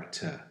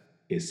director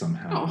is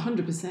somehow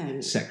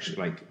 100% sexual,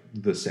 like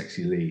the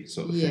sexy lead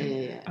sort of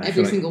thing. Yeah.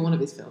 Every single one of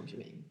his films, you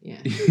mean?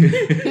 Yeah.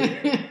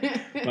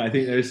 But I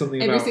think there is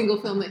something every about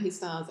single film that he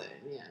stars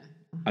in. Yeah.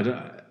 I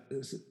don't.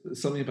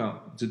 Something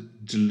about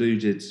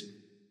deluded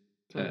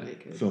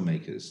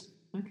filmmakers.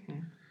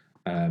 Okay.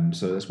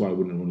 So that's why I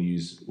wouldn't want to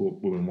use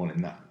What Women Want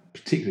in that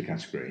particular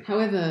category.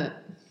 However,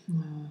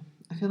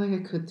 I feel like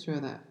I could throw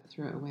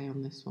it away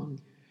on this one.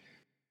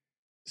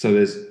 So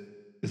there's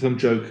the film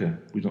Joker.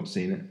 We've not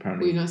seen it,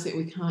 apparently. We've not seen it.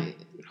 We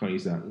can't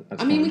use that.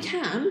 That's we fine.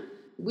 can.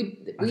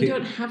 We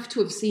don't have to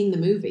have seen the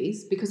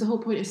movies, because the whole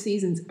point of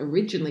seasons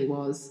originally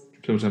was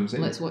films I haven't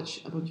seen. Let's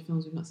watch a bunch of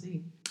films we've not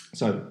seen.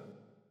 So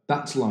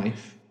That's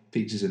Life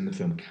features in the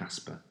film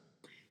Casper.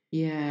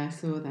 Yeah, I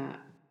saw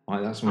that. I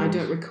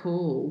don't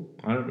recall.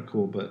 I don't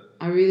recall, but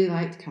I really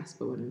liked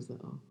Casper when I was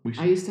little.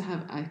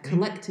 I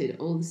collected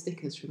all the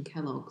stickers from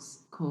Kellogg's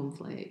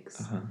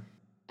cornflakes,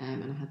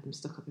 and I had them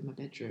stuck up in my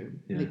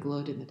bedroom. Yeah. They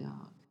glowed in the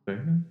dark.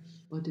 Very nice.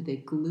 Or did they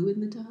glue in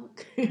the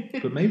dark?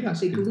 But maybe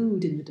that's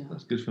glued in the dark.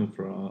 That's a good film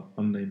for our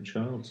unnamed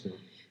child. So.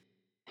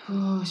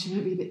 Oh, she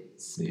might be a bit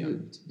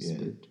spooked. Yeah.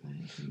 Spooked by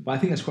it. But I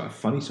think that's quite a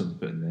funny song to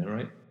put in there,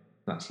 right?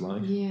 That's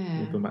Life.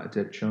 Yeah. Film about a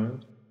dead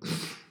child.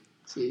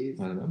 Jeez.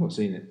 I don't know. I've not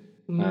seen it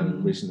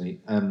recently.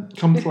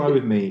 Come Fly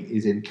With Me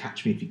is in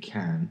Catch Me If You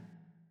Can.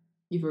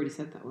 You've already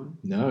said that one.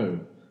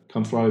 No.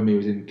 Come Fly With Me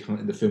was in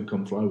the film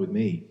Come Fly With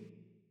Me.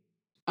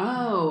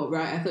 Oh,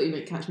 right. I thought you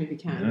meant Catch Me If You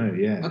Can. No,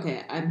 yeah.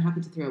 Okay, I'm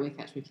happy to throw away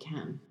Catch Me If You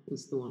Can,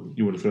 was the one.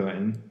 You want to throw that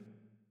in?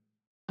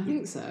 I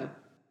think so.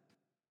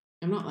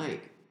 I'm not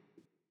like...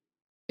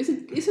 It's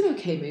an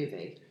okay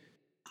movie.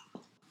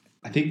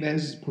 I think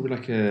there's probably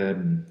like a...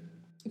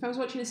 If I was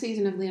watching a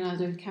season of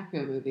Leonardo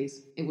DiCaprio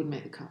movies, it wouldn't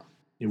make the cut.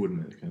 It wouldn't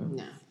make the cut?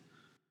 No.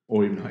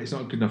 Or even, it's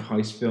not a good enough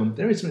heist film.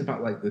 There is something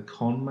about like The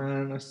Con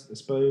Man, I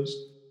suppose.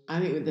 I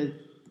think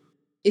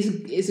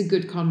it's a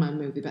good con man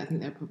movie, but I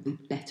think there are probably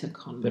better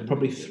con man. There are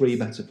probably movies. 3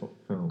 better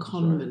films.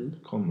 Conman.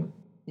 Right? Conman.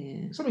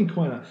 Yeah. Something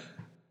quite like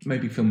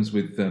maybe films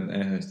with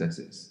air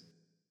hostesses.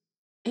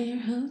 Air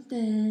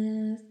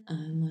hostess, I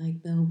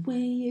like the way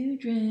you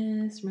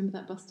dress. Remember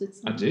that Busted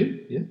song? I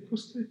do. Yeah, of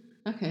course I do.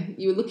 Okay,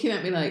 you were looking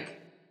at me like,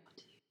 what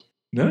do you do?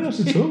 No, not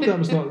at all.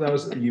 That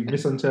was you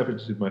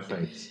misinterpreted my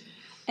face.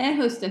 Air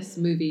hostess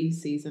movie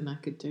season I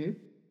could do.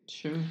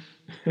 Sure.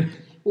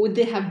 Would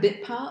they have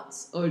bit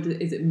parts, or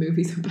is it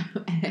movies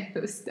about air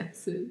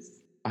hostesses?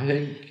 I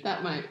think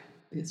that might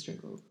be a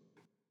struggle.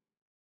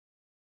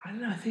 I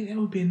don't know. I think that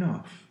would be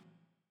enough.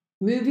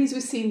 Movies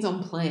with scenes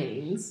on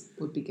planes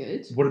would be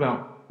good. What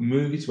about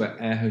movies where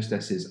air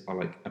hostesses are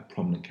like a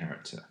prominent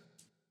character?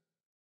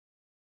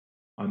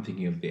 I'm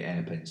thinking of the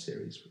Airplane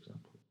series, for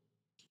example.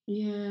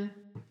 Yeah.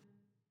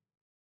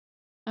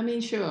 I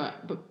mean, sure,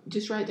 but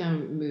just write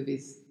down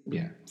movies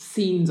with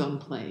scenes on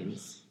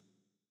planes.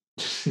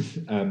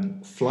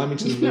 Fly Me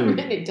to the You've Moon. not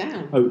written it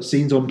down. Oh,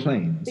 Scenes on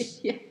Planes.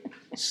 Yeah.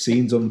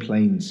 Scenes on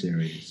Planes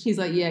series. He's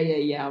like,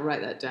 yeah, I'll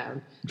write that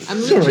down. I'm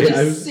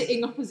literally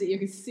sitting opposite you. I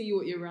can see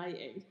what you're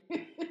writing.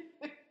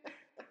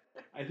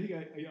 I think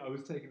I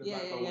was taken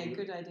aback. Yeah,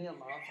 good idea,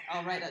 love.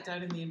 I'll write that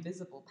down in the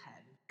invisible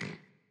pen.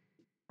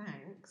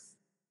 Thanks.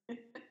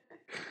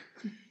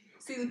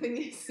 See, the thing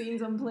is,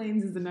 scenes on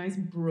planes is a nice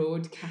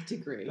broad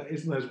category. That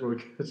is a nice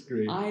broad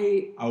category.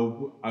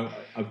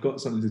 I've got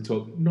something to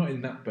talk, not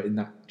in that, but in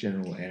that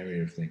general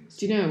area of things.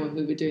 Do you know, when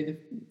we were doing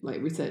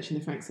researching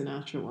the Frank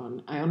Sinatra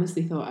one, I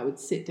honestly thought I would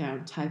sit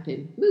down, type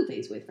in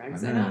movies with Frank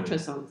Sinatra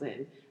songs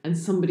in, and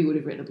somebody would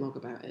have written a blog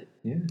about it.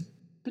 Yeah.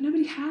 But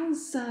nobody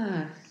has.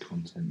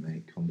 Content,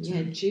 mate, content.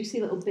 Yeah, juicy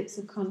little bits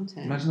of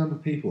content. Imagine the number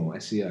of people on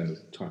SEO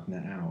typing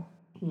that out,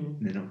 and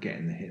they're not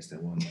getting the hits they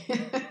want.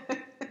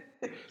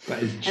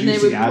 That is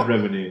juicy ad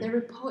revenue. They're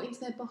reporting to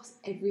their boss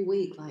every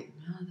week, like,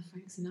 no, the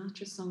Frank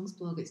Sinatra songs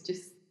blog, it's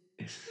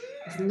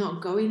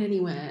not going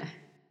anywhere.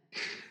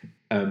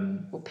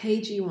 What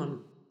page are you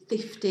on?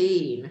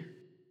 15.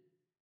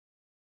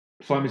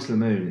 Fly Me to the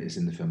Moon is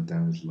in the film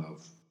Down with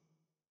Love.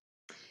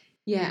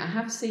 Yeah, I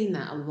have seen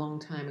that a long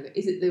time ago.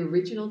 Is it the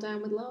original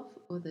Down with Love,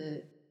 or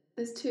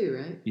there's 2,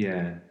 right?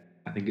 Yeah,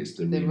 I think it's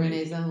the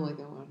Renee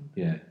Zellweger one.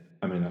 Yeah.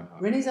 I mean,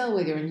 Renée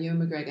Zellweger and Ewan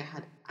McGregor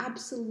had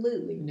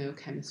absolutely no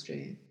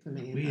chemistry for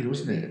me. In weird, that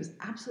wasn't movie. it? It was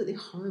absolutely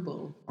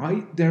horrible.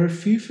 There are a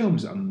few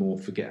films that are more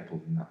forgettable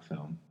than that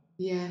film.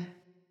 Yeah.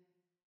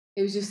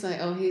 It was just like,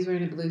 oh, he's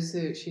wearing a blue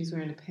suit, she's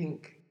wearing a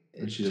pink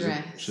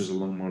dress. She does a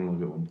long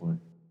monologue at one point.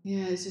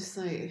 Yeah, it's just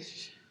like,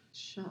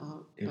 shut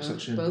up.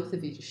 Both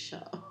of you just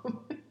shut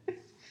up.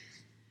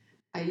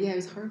 Yeah, it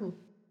was horrible.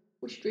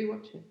 We should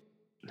rewatch it.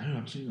 No,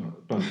 absolutely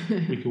not. But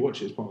we could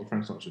watch it as part of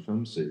Frank Sinatra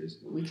film series.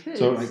 We could.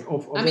 So, like,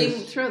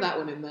 throw that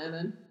one in there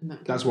then.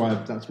 That's why.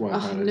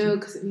 Oh no,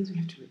 because it means we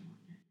have to rewatch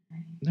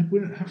it. No, we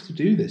don't have to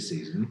do this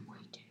season. We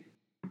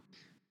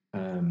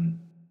do.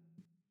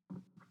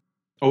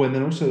 Oh, and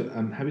then also,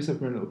 Have Yourself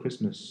a Merry Little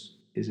Christmas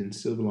is in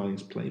Silver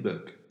Linings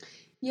Playbook.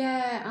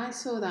 Yeah, I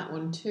saw that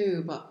one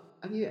too, but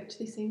have you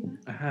actually seen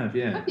that? I have,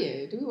 yeah. Have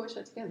you? Did we watch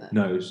that together?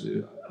 No.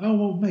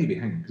 Well, maybe.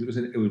 Hang on, because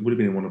it would have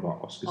been in one of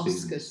our Oscar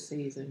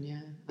season,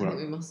 yeah. I think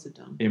we must have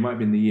done. It might have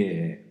been the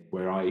year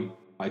where I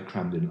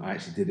crammed in. I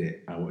actually did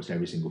it. I watched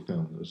every single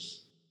film that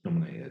was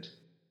nominated.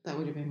 That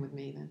would have been with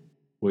me then.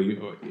 Well,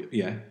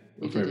 yeah,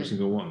 for every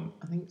single one.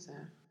 I think so.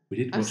 We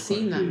did. I've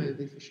seen that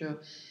movie for sure,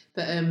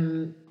 but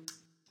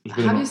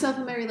Have Yourself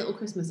a Merry Little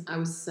Christmas, I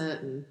was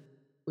certain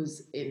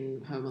was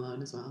in Home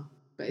Alone as well,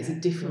 but it's a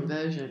different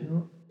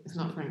version. It's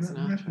not Frank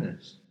Sinatra.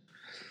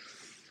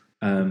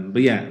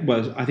 But yeah,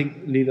 well, I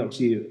think neither up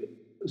to you.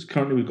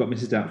 Currently, we've got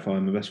Mrs.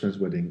 Doubtfire, My Best Friend's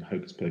Wedding,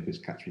 Hocus Pocus,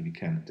 Catch Me If You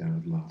Can, and Down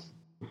with Love.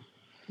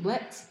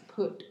 Let's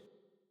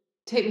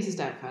take Mrs.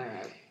 Doubtfire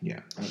out. Yeah,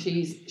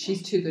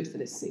 she's too good for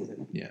this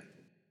season. Yeah.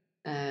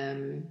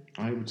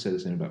 I would say the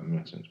same about My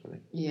Best Friend's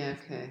Wedding. Yeah.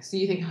 Okay. So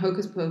you think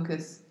Hocus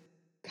Pocus,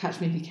 Catch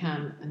Me If You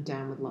Can, and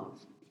Down with Love?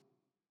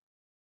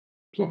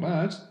 It's not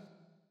bad.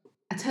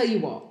 I tell you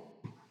what.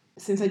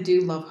 Since I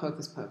do love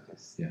Hocus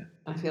Pocus, yeah,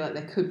 I feel like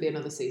there could be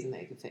another season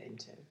that it could fit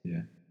into.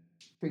 Yeah.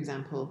 For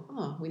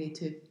example, we need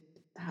to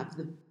have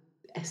the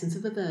Essence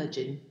of a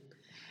Virgin.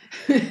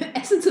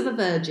 Essence of a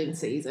Virgin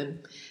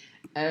season.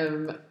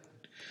 Writing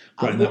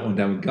that one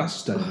down with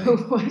gusto.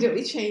 Why don't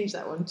we change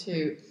that one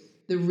to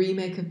the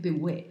remake of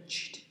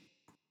Bewitched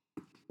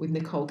with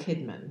Nicole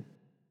Kidman?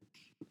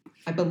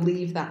 I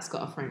believe that's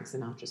got a Frank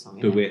Sinatra song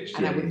in Bewitched, it.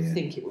 And I would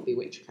think it would be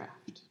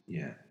Witchcraft.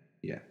 Yeah.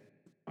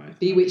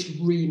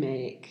 Bewitched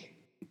remake.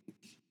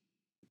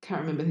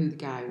 Can't remember who the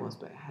guy was,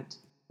 but it had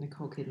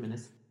Nicole Kidman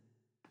as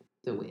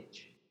the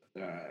witch.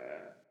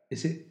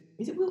 Is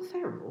it Will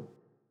Ferrell?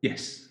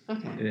 Yes.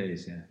 Okay. It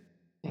is, yeah.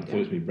 I thought it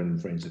was me, Brendan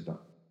Fraser,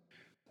 but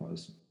that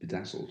was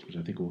Bedazzled, which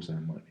I think also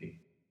might be.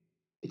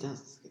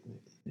 Bedazzled's a good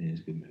movie. It is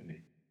a good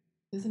movie.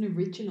 There's an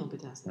original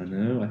Bedazzled. I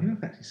know. I think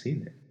I've actually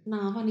seen it.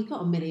 No, I've only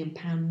got £1 million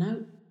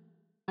note.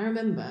 I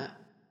remember.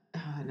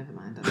 Oh, never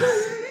mind.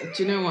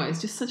 Do you know what?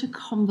 It's just such a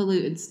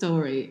convoluted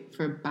story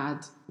for a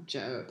bad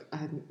joke.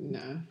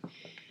 No.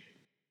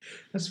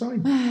 That's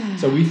fine.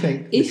 So we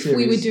think if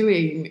we were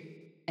doing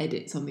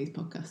edits on these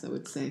podcasts, I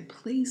would say,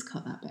 please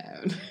cut that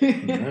down.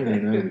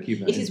 No. Keep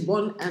that It is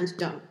one and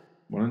done.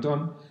 One and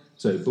done.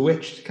 So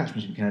Bewitched, Catch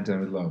Me If You Can,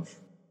 Down with Love.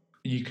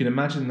 You can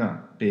imagine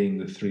that being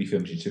the three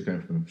films you took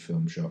home from a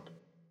film shop.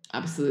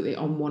 Absolutely,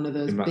 on one of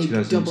those in big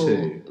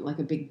 2002. double, like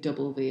a big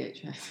double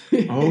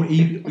VHS. Oh,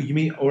 you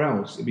mean, or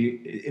else it'd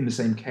be in the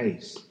same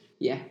case?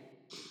 Yeah.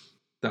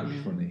 That'd be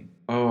funny.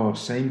 Oh,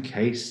 same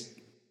case.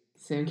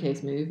 Same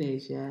case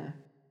movies, yeah.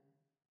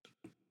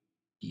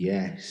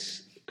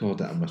 Yes. God,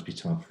 that must be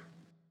tough.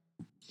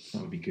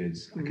 That would be good.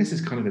 I guess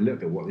it's kind of a little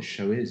bit what this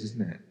show is,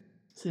 isn't it?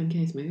 Same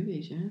case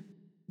movies, yeah.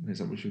 Is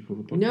that what you call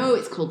the podcast? No,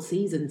 it's called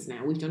Seasons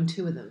now. We've done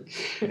 2 of them.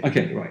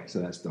 Okay, right. So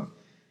that's done.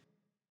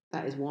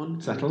 That is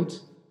one.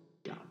 Settled?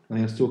 Done.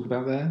 Anything else to talk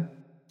about there?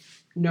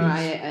 No,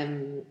 I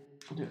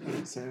don't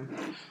think so.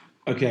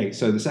 Okay,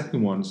 so the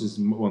second one is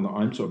one that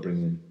I'm sort of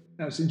bringing in.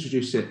 Let's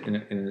introduce it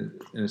in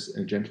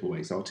a gentle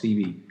way. So our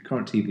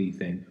current TV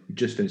thing, we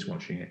just finished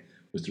watching it,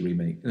 was the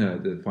remake,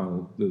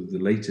 the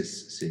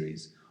latest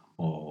series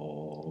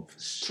of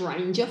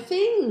Stranger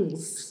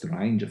Things,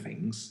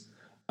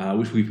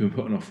 which we've been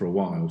putting off for a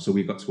while. So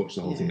we got to watch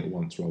the whole thing at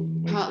once rather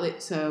than wait. Partly,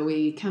 so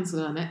we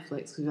cancelled our Netflix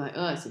because we were like,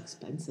 oh, it's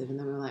expensive, and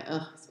then we were like,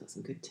 oh, it's got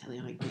some good telly,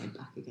 I get it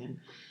back again.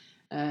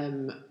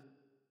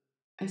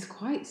 It's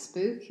quite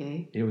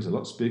spooky. It was a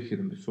lot spookier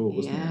than before,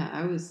 wasn't it?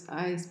 Yeah,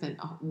 I spent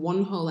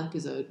one whole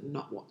episode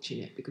not watching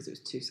it because it was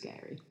too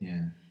scary.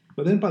 Yeah,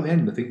 but then by the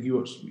end, I think you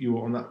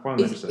were on that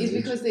final episode. It's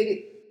because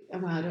I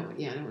don't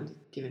want to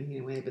give anything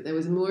away, but there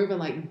was more of a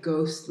like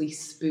ghostly,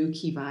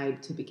 spooky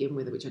vibe to begin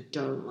with, which I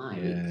don't like.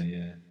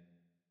 Yeah.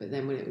 But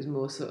then when it was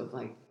more sort of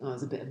like,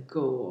 there's a bit of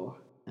gore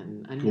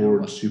and I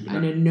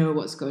know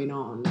what's going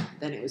on,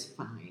 then it was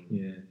fine.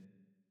 Yeah.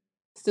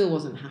 Still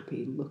wasn't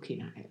happy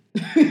looking at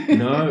it.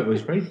 No, it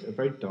was very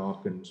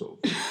dark and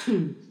sort of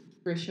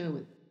for a show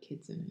with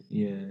kids in it.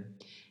 Yeah.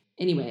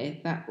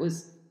 Anyway, that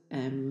was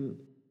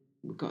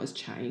got us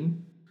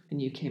chatting,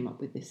 and you came up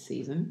with this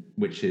season,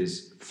 which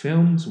is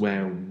films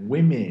where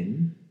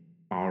women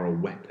are a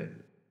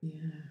weapon.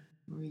 Yeah,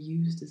 or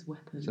used as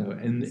weapons. So,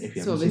 if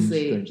you haven't seen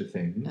Stranger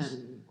Things,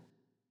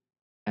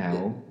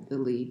 Elle, the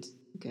lead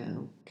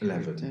girl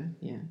character,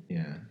 11.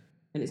 Yeah.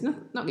 And it's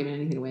not giving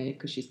anything away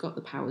because she's got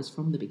the powers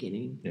from the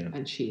beginning,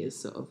 and she is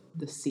sort of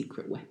the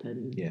secret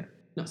weapon. Yeah.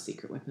 Not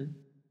secret weapon.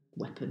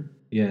 Weapon.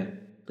 Yeah.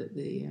 That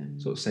the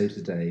sort of saves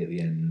the day at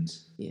the end.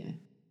 Yeah.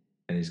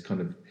 And it's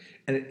kind of,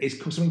 and it's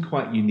something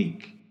quite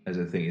unique as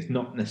a thing. It's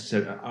not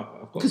necessarily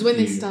because when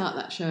they start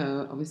that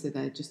show, obviously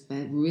they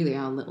really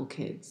are little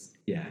kids.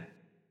 Yeah.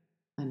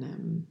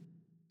 And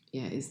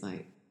it's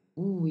like,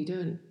 oh,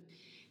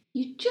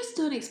 you just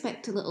don't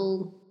expect a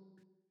little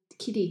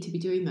kiddie to be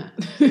doing that.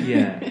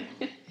 Yeah.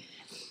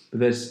 But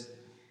there's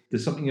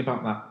something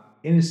about that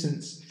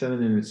innocence,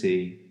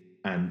 femininity,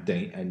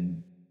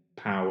 and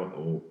power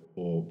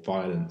or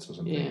violence or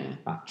something. Yeah.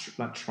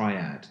 That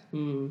triad,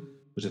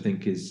 which I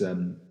think is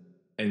in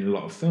a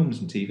lot of films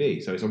and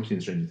TV. So it's obviously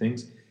in Stranger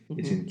Things. Mm-hmm.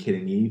 It's in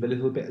Killing Eve a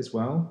little bit as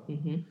well,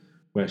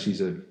 where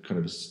she's a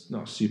kind of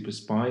not a super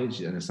spy,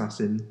 she's an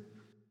assassin.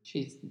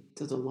 She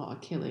does a lot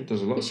of killing.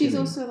 But she's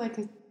also like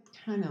a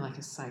kind of like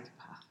a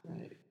psychopath,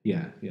 right?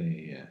 Yeah.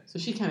 So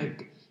she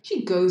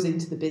goes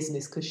into the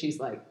business because she's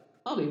like,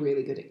 I'll be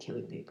really good at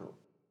killing people.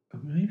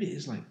 Maybe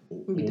it's like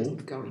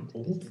doesn't go into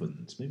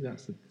orphans. Maybe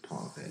that's the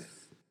part of it.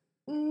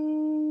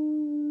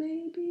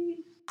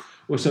 Maybe.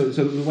 Well, so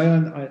the way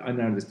I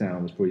narrowed this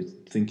down was probably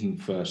thinking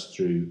first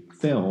through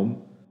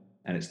film,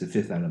 and it's The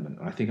Fifth Element.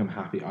 And I think I'm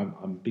happy. I'm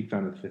a big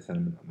fan of The Fifth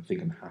Element. I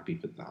think I'm happy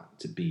for that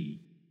to be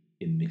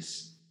in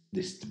this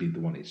to be the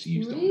one it's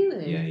used on.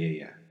 Really?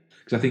 Yeah.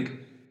 Because I think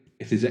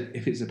if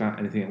it's about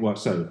anything, well,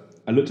 so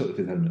I looked up The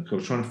Fifth Element because I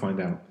was trying to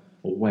find out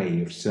a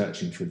way of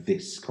searching for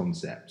this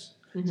concept.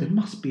 Mm-hmm. So it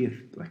must be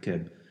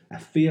a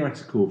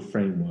theoretical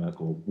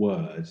framework or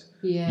word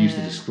used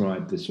to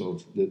describe the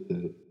sort of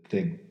the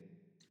thing.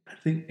 I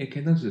think it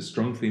came down to a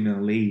strong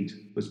female lead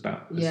was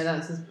about.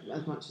 That's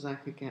as much as I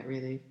could get,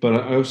 really. But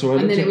I also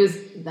and then it was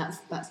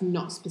that's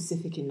not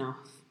specific enough.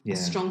 Yeah. A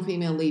strong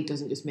female lead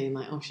doesn't just mean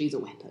like, oh, she's a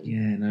weapon.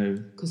 Yeah, no.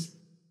 Because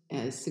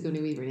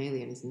Sigourney Weaver in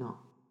Alien is not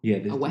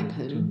a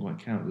weapon. Doesn't quite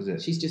count, does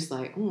it? She's just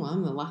like, oh,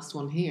 I'm the last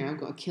one here. I've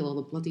got to kill all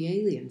the bloody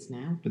aliens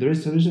now. But there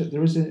is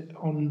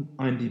on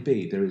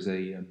IMDb there is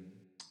a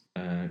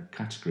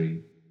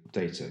category of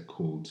data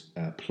called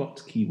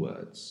plot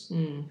keywords.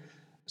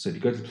 So if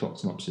you go to the plot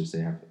synopsis, they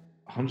have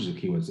hundreds of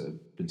keywords that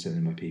have been sent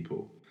in by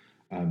people,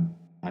 and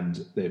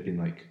they've been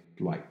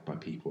liked by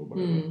people, or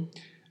whatever.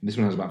 And this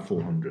one has about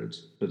 400,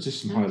 but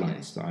just some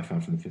highlights that I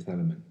found from The Fifth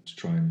Element to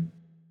try and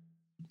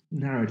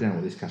narrow down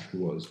what this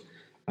category was.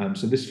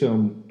 So this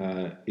film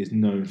is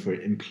known for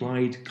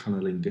implied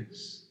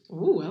cunnilingus.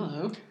 Oh,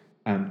 hello.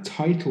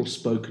 Title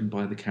spoken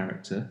by the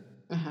character,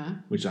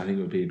 which I think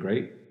would be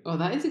great. Oh,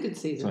 that is a good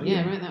season. So,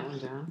 yeah, write that one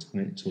down.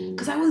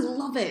 Because I always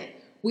love it.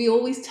 We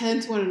always turn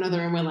to one another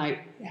and we're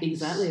like,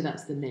 exactly,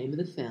 that's the name of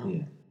the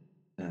film.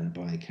 Yeah,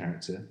 by a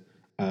character.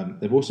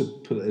 They've also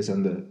put this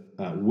under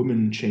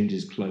Woman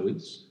Changes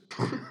Clothes.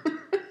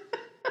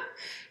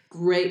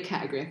 Great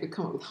category. I could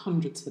come up with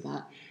hundreds for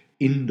that.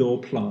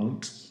 Indoor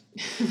plant.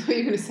 I thought you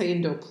were going to say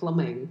indoor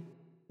plumbing.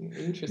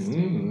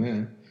 Interesting.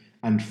 Yeah.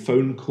 And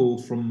Phone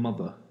Call from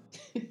Mother.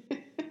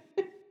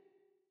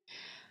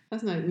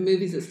 That's nice.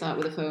 Movies that start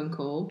with a phone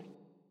call.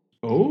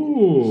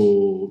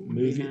 Oh,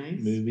 nice.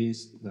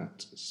 Movies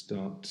that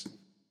start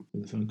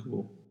with a phone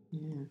call.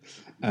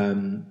 Yeah.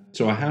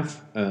 So I have.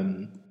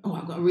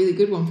 I've got a really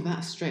good one for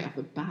that straight off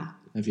the bat.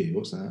 Have you?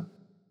 What's that?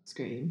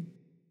 Scream.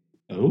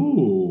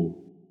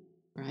 Oh.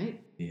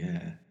 Right?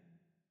 Yeah.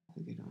 That's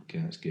a good one. Okay,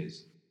 that's good.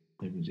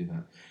 Maybe we'll do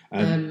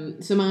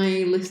that. So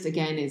my list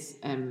again is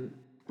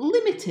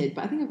limited,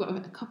 but I think I've got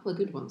a couple of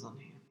good ones on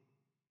here.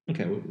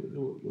 Okay,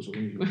 what's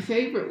one? My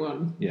favourite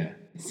one. Yeah.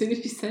 As soon as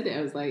you said it,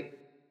 I was like,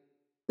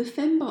 the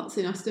fembots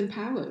in Austin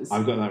Powers.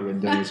 I've got that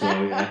written down as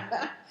well,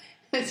 yeah.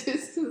 I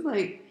just was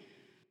like,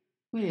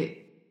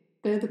 wait,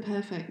 they're the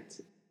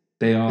perfect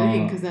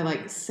thing because they're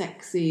like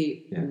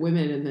sexy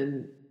women and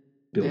then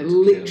they're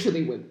kill.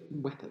 Literally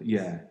weapons.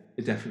 Yeah,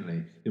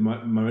 definitely.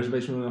 My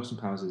reservation on Austin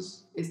Powers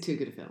is... It's too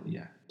good a film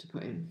to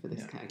put in for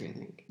this category, I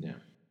think. Yeah.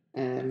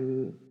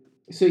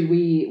 So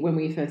when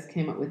we first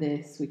came up with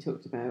this, we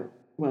talked about,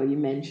 well, you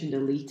mentioned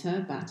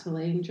Alita, Battle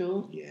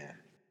Angel. Yeah.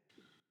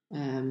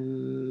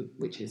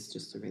 Which is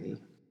just a really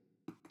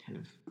kind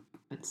of,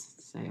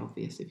 let's say,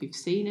 obvious if you've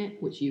seen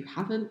it, which you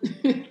haven't.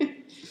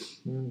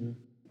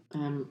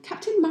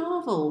 Captain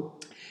Marvel.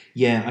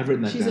 Yeah, I've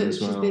written that down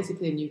as well. She's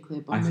basically a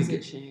nuclear bomb,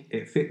 isn't she?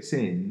 It fits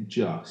in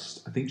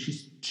just. I think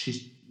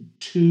she's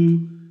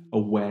too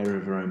aware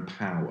of her own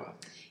power.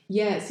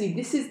 Yeah, see,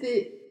 this is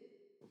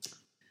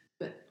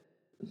but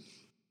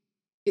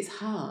it's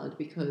hard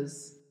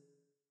because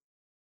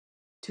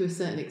to a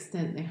certain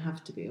extent they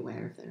have to be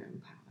aware of their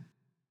own power.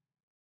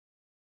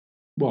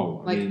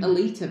 Well, I mean,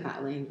 Alita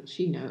Battle Angel,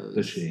 she knows.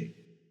 Does she?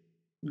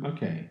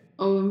 Okay.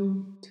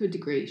 To a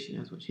degree, she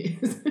knows what she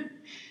is,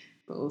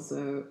 but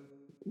also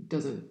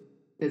doesn't.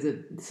 There's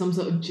some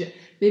sort of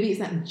maybe it's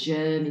that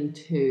journey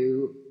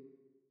to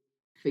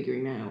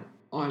figuring out.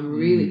 Oh, I'm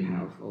really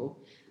powerful,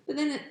 but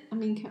then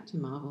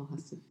Captain Marvel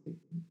has to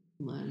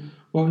learn.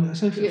 Well,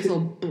 so she gets all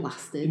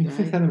blasted. In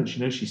Fifth Element, she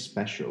knows she's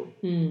special.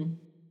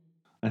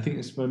 I think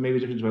it's maybe a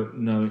difference about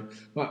no.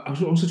 But I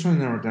was also trying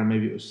to narrow it down.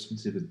 Maybe it was something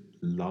to do with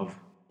love,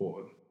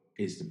 or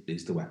is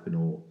the weapon,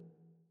 or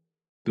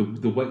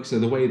the way. So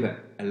the way that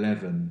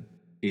 11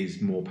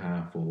 is more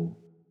powerful,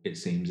 it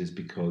seems, is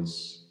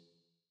because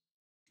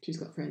she's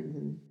got friends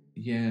and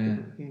yeah,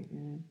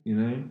 you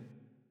know,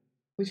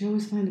 which I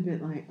always find a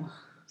bit like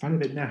find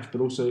it a bit naff,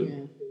 but also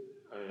yeah.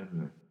 I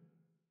don't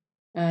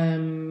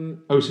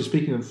know. So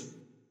speaking of,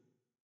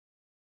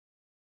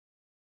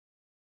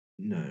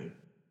 no,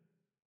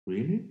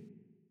 really,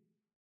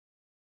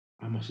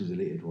 I must have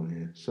deleted one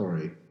here.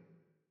 Sorry.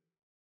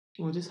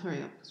 Well, just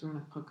hurry up because we're on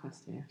a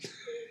podcast here.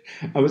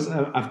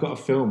 I've got a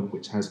film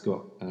which has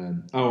got.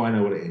 I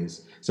know what it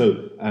is.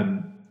 So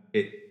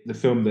the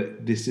film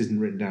that this isn't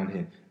written down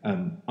here.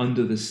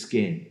 Under the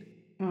Skin.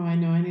 Oh, I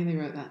know. I nearly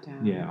wrote that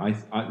down. Yeah,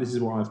 I this is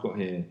what I've got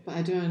here. But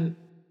I don't.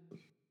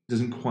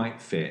 Doesn't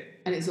quite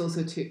fit. And it's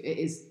also too. It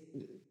is.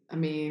 I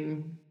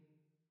mean,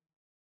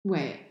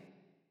 wait.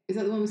 Is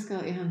that the one with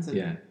Scarlett Johansson?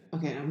 Yeah.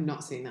 Okay, I'm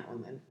not seeing that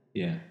one then.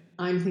 Yeah.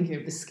 I'm thinking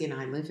of The Skin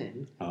I Live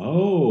In.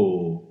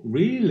 Oh,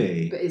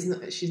 really? But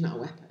she's not a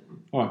weapon.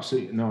 Oh,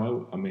 absolutely.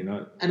 No, I mean...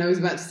 And I was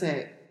about to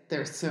say,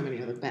 there are so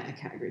many other better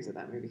categories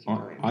that movie can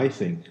go in. I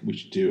think we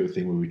should do a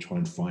thing where we try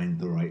and find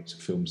the right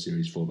film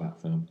series for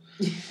that film.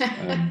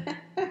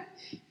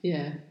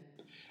 Yeah.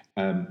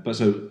 But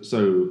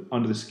so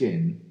Under the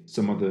Skin,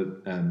 some other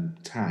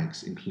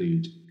tags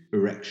include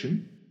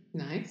erection.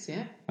 Nice,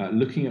 yeah.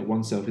 Looking at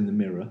oneself in the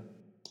mirror.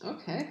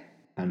 Okay.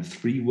 And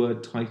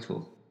 3-word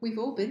title. We've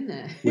all been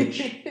there. Which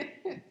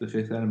The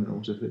Fifth Element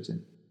also fits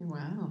in.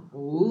 Wow.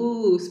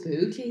 Ooh,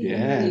 spooky.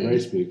 Yeah, very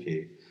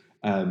spooky.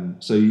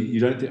 So you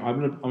don't think...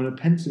 I'm gonna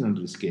pencil Under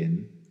the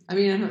Skin. I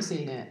mean, I've not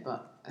seen it,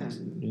 but... Yeah.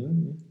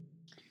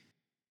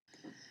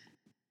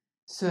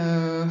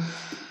 So,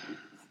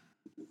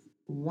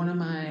 one of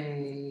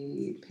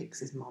my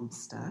picks is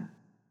Monster.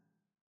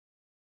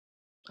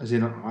 As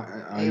in...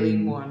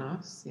 Aileen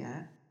Wuornos,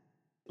 yeah.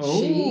 Oh.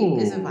 She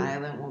is a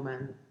violent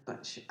woman,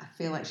 but I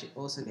feel like she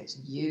also gets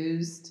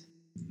used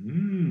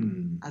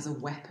as a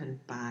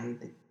weapon by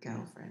the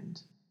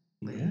girlfriend,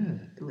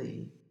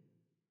 Lee.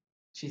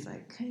 She's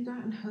like, can you go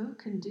out and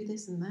hook and do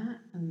this and that?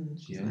 And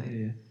she's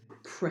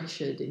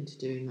pressured into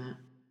doing that,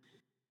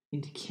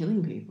 into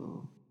killing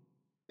people,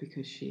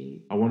 because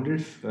she... I wonder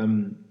if... I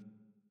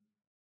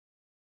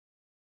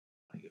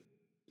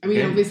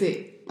mean,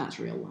 obviously, that's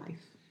real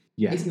life.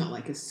 Yeah. It's not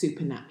like a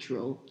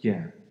supernatural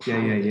power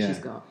that she's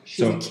got.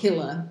 She's a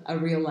killer, a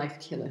real life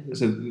killer.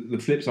 So the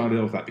flip side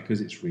of that,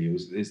 because it's real,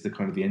 is the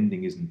kind of the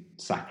ending isn't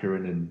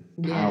saccharine and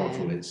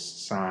powerful. Yeah. It's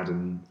sad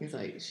and... It's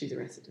like she's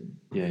arrested him.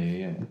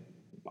 Yeah.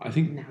 I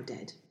think... Now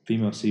dead.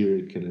 Female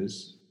serial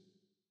killers...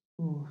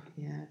 Oh,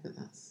 yeah, but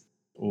that's...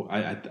 Or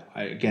I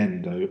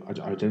again though, I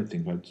don't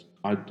think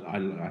I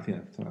think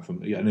that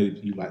film. Yeah, I know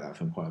you like that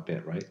film quite a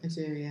bit, right? I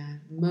do, yeah.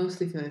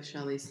 Mostly for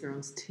Charlize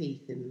Theron's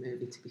teeth in the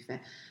movie. To be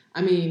fair,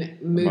 I mean,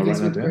 movies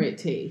with great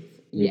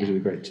teeth. Movies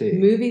with great teeth.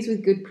 Movies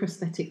with good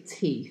prosthetic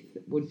teeth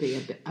would be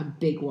a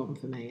big one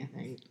for me, I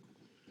think.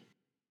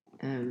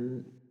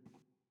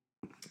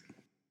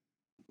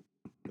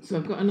 So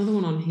I've got another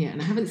one on here, and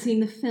I haven't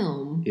seen the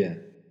film. Yeah.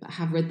 But I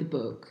have read the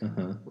book,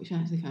 which I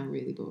actually found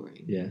really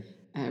boring. Yeah.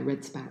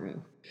 Red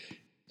Sparrow.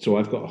 So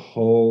I've got a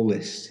whole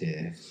list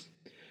here,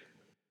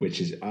 which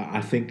is,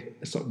 I think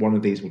one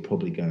of these would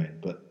probably go in,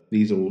 but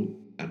these all,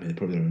 I mean, they're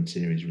probably their own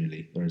series,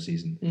 really, their own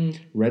season.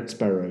 Red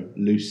Sparrow,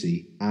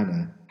 Lucy,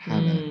 Anna,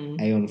 Hannah,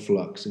 Aeon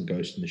Flux, and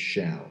Ghost in the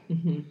Shell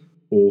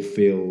all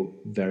feel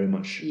very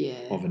much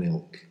of an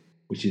ilk,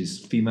 which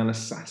is female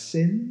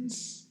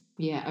assassins.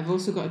 Yeah, I've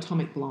also got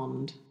Atomic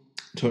Blonde.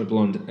 Atomic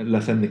Blonde, and La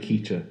Femme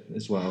Nikita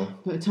as well.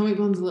 But Atomic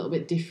Blonde's a little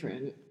bit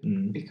different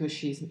because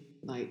she's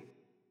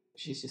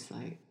just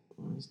like,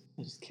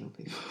 I just kill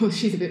people.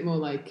 She's a bit more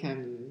like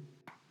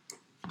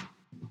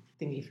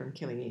Thingy from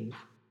Killing Eve.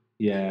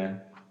 Yeah,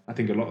 I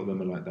think a lot of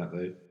them are like that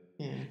though.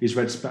 Yeah. Have you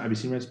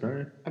seen Red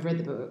Sparrow? I've read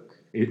the book.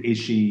 Is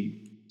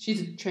she? She's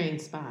a trained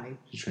spy.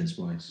 She's a trained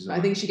spy. But I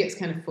think she gets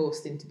kind of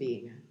forced into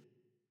being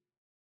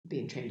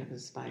trained up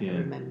as a spy. I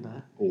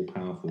remember. All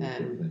powerful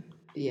sort of thing.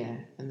 Yeah,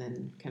 and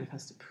then kind of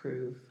has to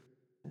prove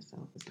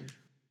herself as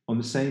on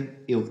the same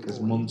ilk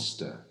as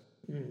Monster,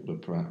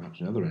 but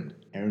perhaps another end,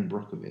 Erin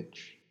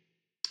Brockovich.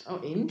 Oh,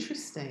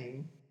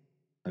 interesting.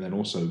 And then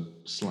also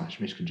 /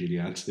 Miss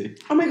Congeniality.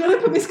 Oh my god, I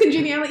put Miss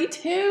Congeniality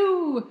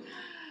too!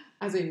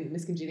 As in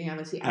Miss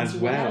Congeniality as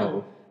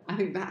well. I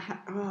think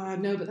that...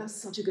 no, but that's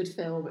such a good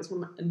film. It's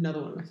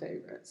another one of my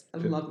favourites. I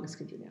love Miss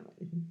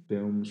Congeniality.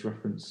 Films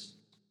referenced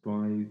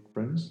by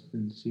Friends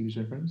in the TV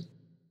show Friends?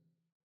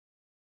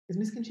 Is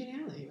Miss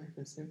Congeniality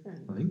referenced in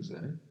Friends? I think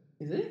so.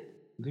 Is it?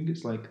 I think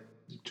it's like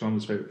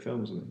Chandler's favourite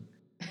films, I think.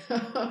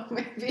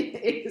 Maybe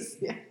it is,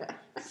 yeah.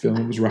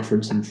 Films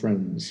referenced in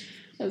Friends.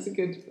 That's a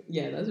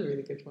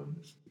really good one.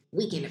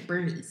 Weekend at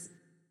Bernie's.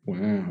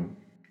 Wow.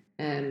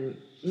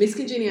 Miss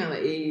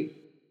Congeniality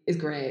is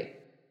great.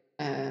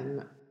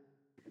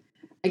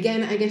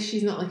 Again, I guess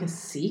she's not like a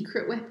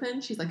secret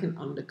weapon. She's like an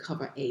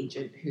undercover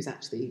agent who's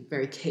actually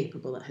very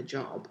capable at her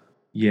job.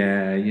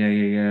 Yeah.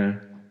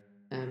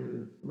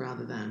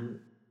 rather than,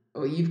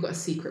 or you've got a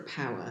secret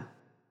power.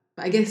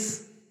 But I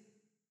guess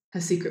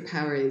her secret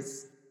power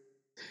is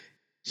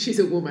she's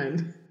a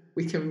woman.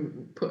 We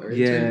can put her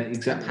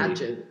into a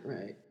pageant,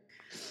 right?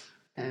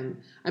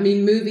 I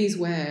mean, movies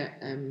where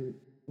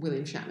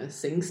William Shatner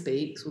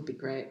speaks would be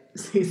great.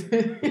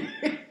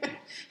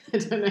 I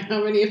don't know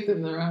how many of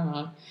them there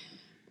are,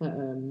 but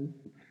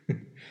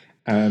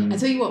I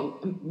tell you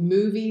what,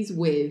 movies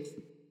with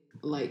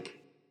like,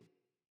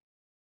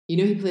 you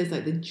know, he plays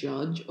like the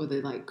judge or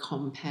the like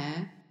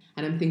compare,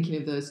 and I'm thinking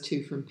of those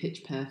two from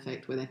Pitch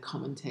Perfect where they're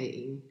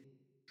commentating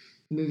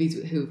movies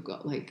who've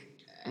got like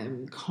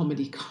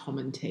comedy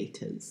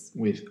commentators.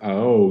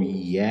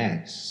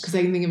 Yes, because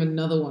I can think of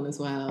another one as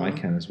well. I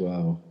can as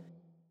well.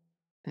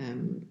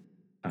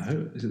 I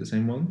hope, is it the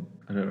same one?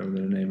 I don't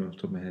remember the name off the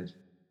top of my head.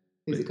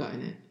 Who's it got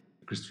in it?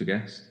 Christopher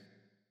Guest.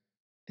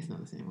 It's not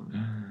the same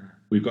one.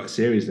 We've got a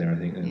series there, I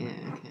think.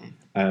 Yeah,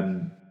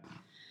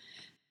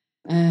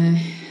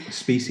 okay.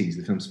 Species,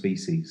 the film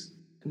Species.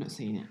 I've not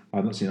seen it.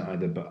 I've not seen it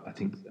either, but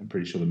I'm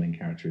pretty sure the main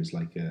character is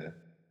like an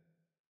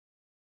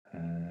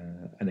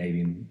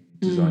alien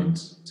designed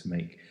to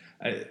make.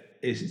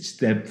 It's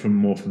they're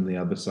more from the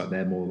other side.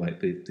 They're more like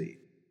the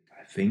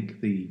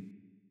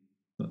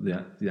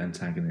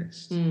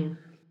antagonist.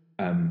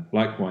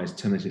 Likewise,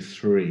 Terminator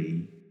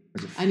 3.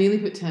 I nearly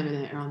put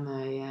Terminator on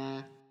there.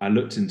 Yeah. I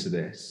looked into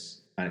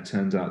this, and it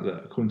turns out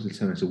that according to the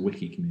Terminator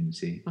Wiki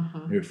community,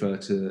 they refer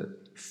to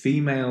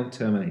female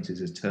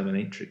Terminators as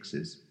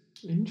Terminatrixes.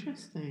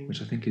 Interesting.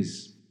 Which I think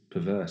is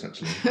perverse,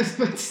 actually. I was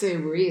about to say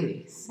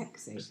really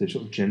sexy. So they've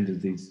sort of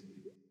gendered these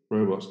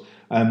robots.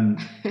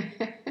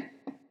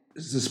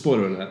 It's a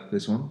spoiler alert,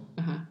 this one.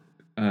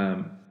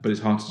 But it's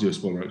hard to do a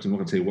spoiler alert because I'm not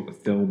going to tell you what the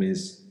film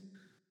is.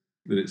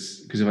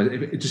 Because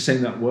if it's just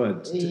saying that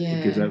word,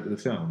 it gives out the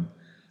film.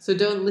 So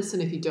don't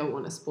listen if you don't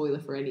want a spoiler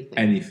for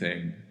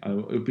anything.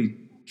 It would be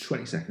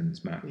 20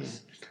 seconds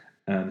max.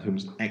 Yeah. The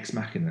film's Ex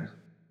Machina.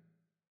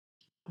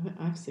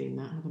 I've seen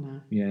that, haven't I?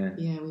 Yeah.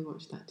 Yeah, we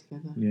watched that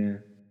together. Yeah.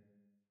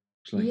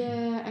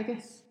 Yeah, I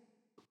guess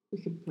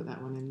we could put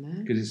that one in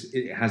there. Because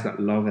it has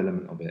that love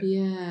element of it.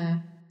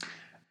 Yeah.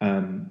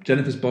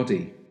 Jennifer's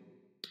Body.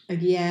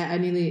 Yeah, I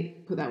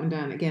nearly put that one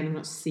down. Again, I've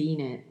not seen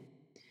it.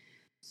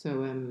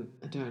 So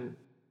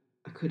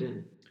I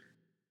couldn't.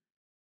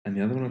 And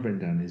the other one I've written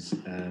down is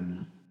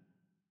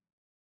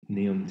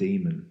Neon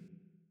Demon.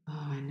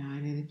 Oh, I know. I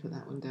nearly put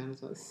that one down as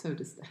well. It's so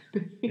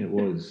disturbing. It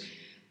was.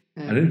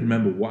 I don't even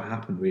remember what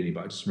happened really,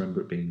 but I just remember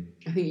it being...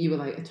 I think you were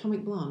like,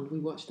 Atomic Blonde. We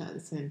watched that at the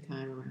same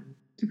time around.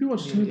 Did we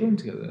watch Atomic Blonde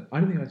together? I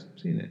don't think I've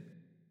seen it.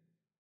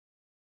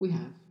 We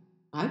have.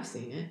 I've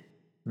seen it.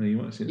 No, you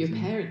might have seen it. Your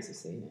parents have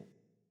seen it.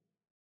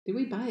 Did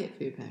we buy it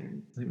for your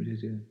parents? I think we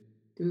did, yeah.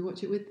 Did we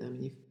watch it with them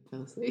and you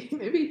fell asleep?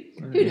 Maybe.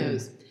 Who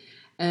knows?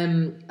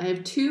 I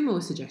have two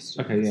more suggestions.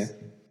 Okay, yeah.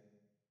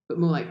 But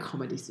more like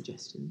comedy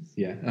suggestions.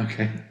 Yeah,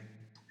 okay.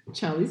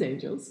 Charlie's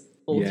Angels.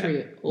 All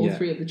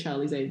three of the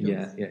Charlie's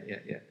Angels.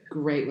 Yeah.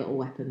 Great little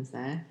weapons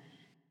there.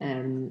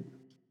 And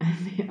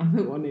the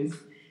other one is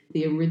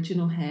the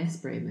original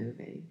Hairspray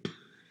movie.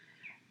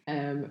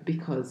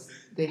 Because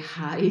they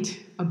hide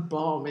a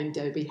bomb in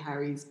Debbie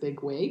Harry's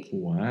big wig.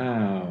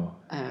 Wow.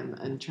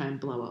 And try and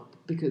blow up.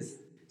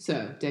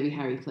 So Debbie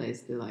Harry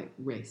plays the like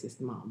racist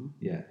mom.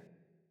 Yeah.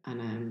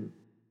 And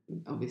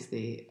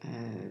obviously,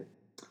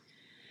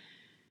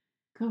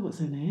 God, what's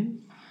her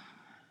name?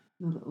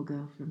 The little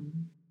girl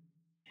from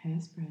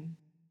Hairspray.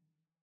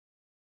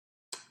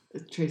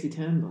 Tracy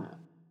Turnblad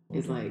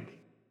is like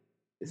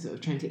sort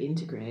of trying to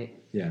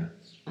integrate. Yeah.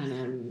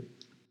 And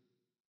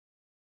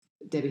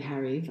Debbie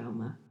Harry,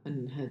 Velma,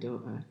 and her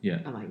daughter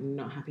are like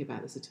not happy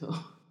about this at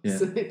all. Yeah.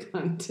 So they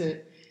plan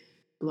to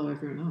blow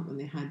everyone up and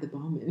they hide the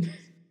bomb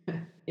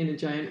in a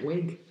giant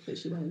wig that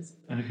she wears.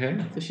 Okay.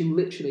 So she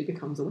literally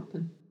becomes a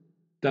weapon.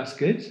 That's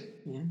good.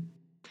 Yeah.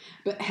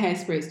 But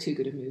Hairspray is too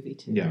good a movie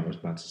too. Yeah, I was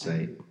about to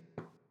say.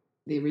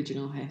 The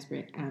original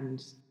Hairspray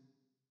and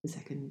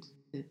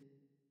the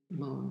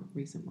more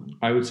recent one.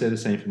 I would say the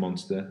same for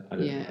Monster. I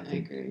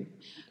agree.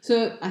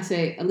 So I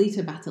say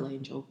Alita Battle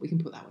Angel. We can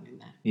put that one in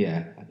there.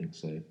 Yeah, I think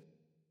so.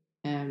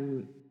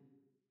 I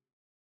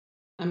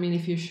mean,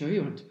 if you're sure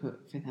you want to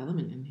put Fifth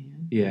Element in here.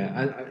 Yeah,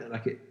 I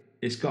like it.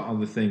 It's got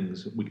other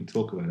things. We can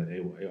talk about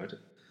it.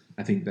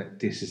 I think that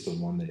this is the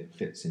one that it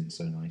fits in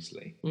so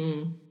nicely. I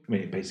mean,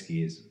 it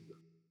basically is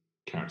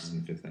characters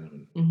in Fifth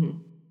Element,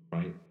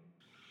 right?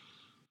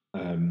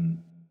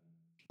 And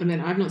then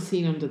I've not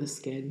seen Under the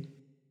Skin.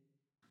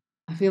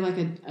 I feel like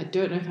I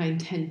don't know if I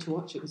intend to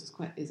watch it because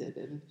is it a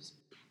bit of a...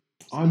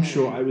 I'm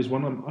sure I was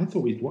one. I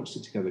thought we'd watched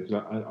it together because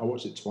I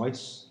watched it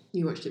twice.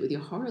 You watched it with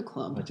your horror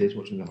club. I did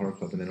watch it with the horror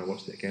club, and then I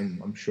watched it again.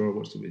 I'm sure I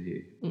watched it with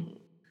you.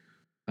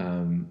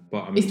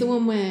 But I mean, it's the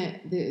one where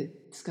the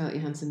Scarlett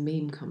Johansson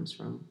meme comes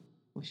from,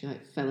 where she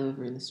like fell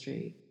over in the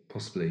street.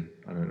 Possibly,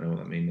 I don't know what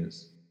that meme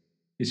is.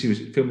 She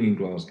was filming in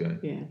Glasgow.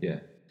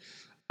 Yeah.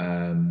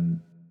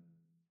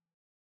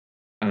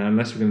 And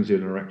unless we're going to do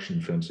an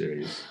erection film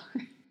series,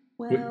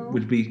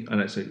 would be, and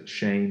let's say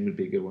Shane would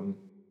be a good one.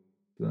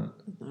 That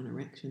It's not an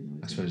erection,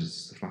 though. I suppose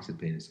it's the flaccid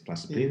penis. The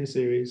flaccid penis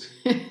series.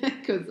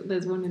 Because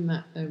there's one in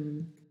that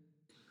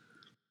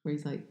where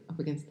he's like up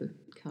against the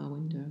car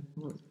window.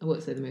 I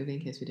won't say the movie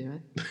in case we do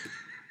it.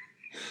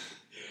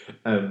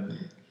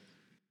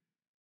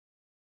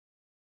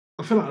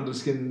 I feel like Under the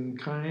Skin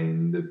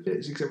kind of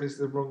fits, except it's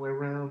the wrong way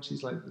around.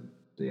 She's like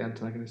the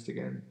antagonist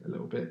again, a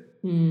little bit.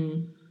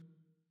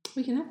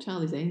 We can have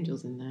Charlie's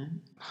Angels in there.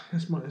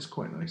 That's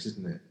quite nice,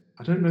 isn't it?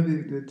 I don't know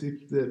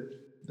the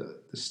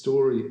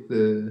story.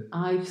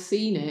 I've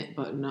seen it,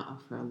 but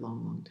not for a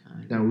long, long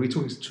time. Now, are we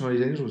talking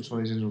Charlie's Angels or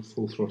Charlie's Angels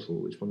Full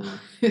Throttle? Which one are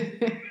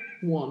we?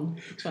 One.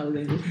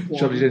 Charlie's Angels 1.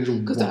 Charlie's Angels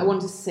 1. Because I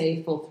want to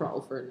save Full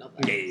Throttle for another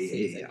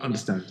season. Yeah,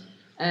 understand.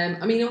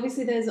 I mean,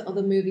 obviously there's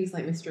other movies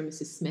like Mr. and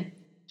Mrs. Smith.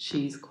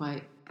 She's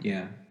quite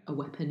a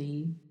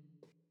weapony.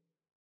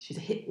 She's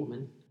a hit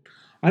woman.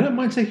 I don't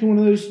mind taking one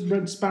of those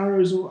Red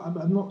Sparrows, or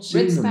I've not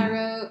seen Red them.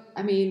 Sparrow,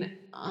 I mean,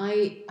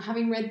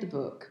 having read the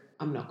book,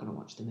 I'm not going to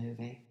watch the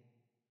movie.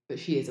 But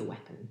she is a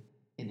weapon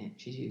in it.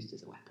 She's used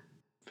as a weapon.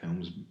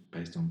 Films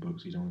based on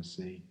books you don't want to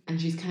see. And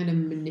she's kind of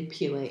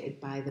manipulated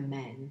by the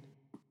men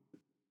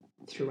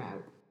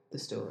throughout the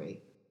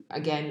story.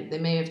 Again, they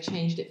may have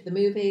changed it for the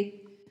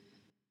movie,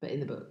 but in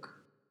the book,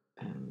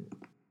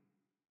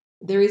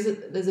 there's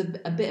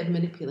a bit of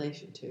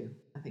manipulation too,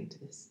 I think, to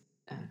this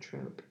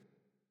trope.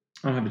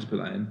 I'm happy to put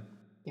that in.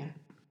 Yeah.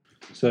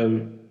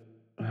 So,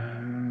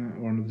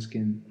 or Under the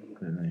Skin, I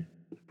don't know.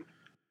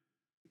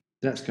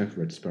 Let's go for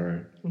Red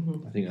Sparrow.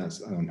 Mm-hmm. I think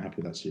I'm happy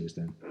with that series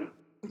then.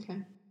 Okay.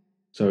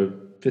 So,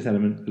 Fifth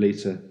Element,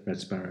 Alita, Red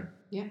Sparrow.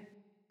 Yeah.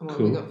 And what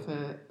cool. have we got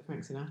for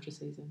Frank Sinatra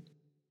season?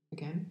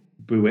 Again?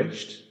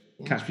 Bewitched,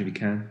 Yeah. Catch Me If You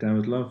Can, Down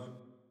With Love.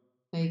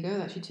 There you go,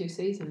 that's your 2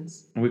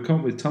 seasons. And we've come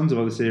up with tons of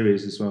other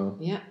series as well.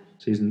 Yeah.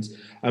 Seasons.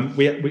 Before Should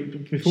we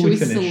we finish,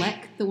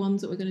 select the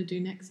ones that we're going to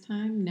do next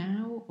time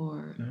now,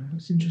 or...? No,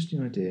 that's an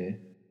interesting idea.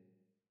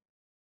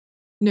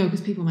 No, because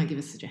people might give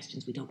us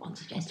suggestions. We don't want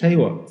suggestions. I'll tell you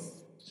what.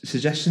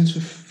 Suggestions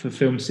for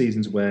film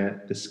seasons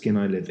where the skin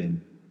I live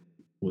in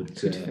would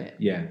fit.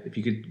 Yeah, if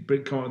you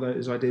could come up with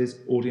those ideas,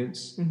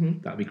 audience,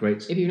 that'd be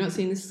great. If you've not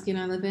seen The Skin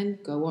I Live In,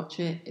 go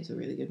watch it. It's a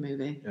really good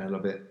movie. Yeah, I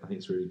love it. I think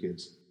it's really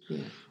good. Yeah.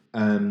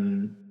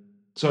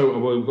 So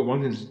we've got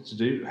one thing to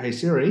do. Hey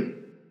Siri.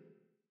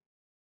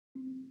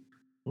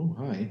 Oh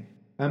hi.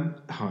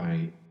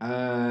 Hi.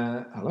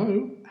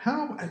 Hello.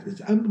 How?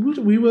 We're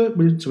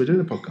doing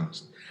a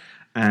podcast,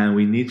 and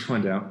we need to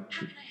find out. How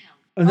can I help?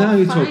 Oh, now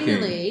you're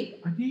finally.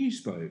 talking. I knew you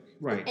spoke.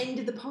 Right. End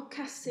of the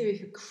podcast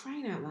series, for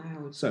crying out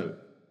loud. So,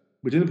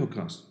 we're doing a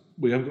podcast.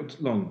 We haven't got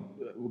long.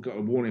 We've got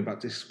a warning about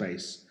disk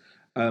space.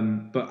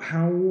 But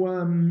how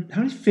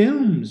many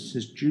films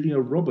has Julia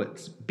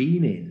Roberts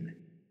been in?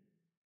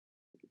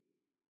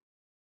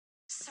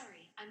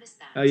 Sorry, I missed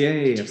that. Oh, yeah,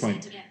 Could you say fine.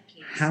 it again,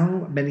 please?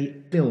 How many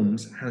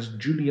films has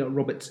Julia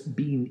Roberts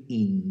been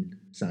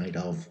inside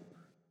of?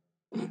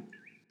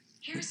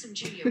 Here are some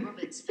Julia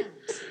Roberts films.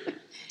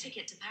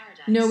 Ticket to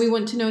Paradise. No, we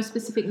want to know a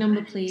specific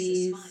number, Madness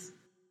is please.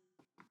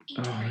 Fine.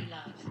 Eat, Pray,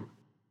 Love.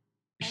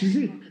 She's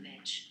Erin it.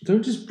 Brockovich.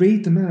 Don't just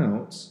read them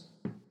out.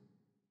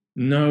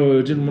 No,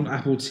 I didn't want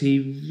Apple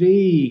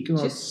TV. God,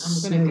 I'm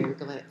going to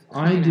Google it.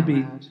 Crying out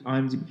loud.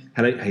 IMDb.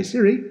 Hello, hey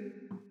Siri.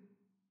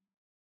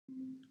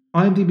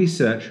 IMDb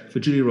search for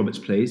Julia Roberts,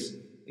 please,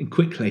 and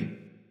quickly.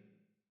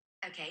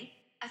 Okay,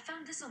 I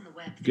found this on the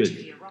web for Good.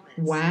 Julia Roberts.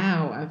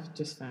 Wow, I've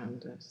just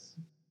found this.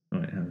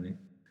 Right, how many?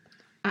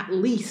 At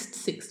least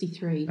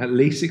 63. At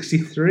least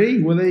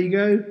 63. Well, there you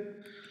go.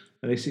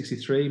 At least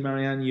 63.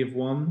 Marianne, you've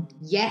won.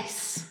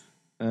 Yes.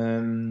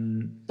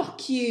 Movies.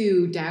 Fuck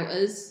you,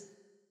 doubters.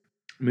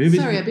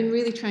 Sorry, I've been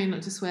really trying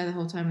not to swear the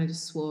whole time, and I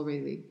just swore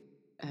really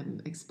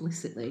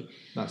explicitly.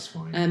 That's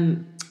fine.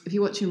 If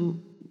you're watching,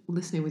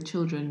 listening with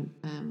children,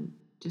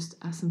 just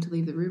ask them to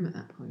leave the room at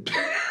that point.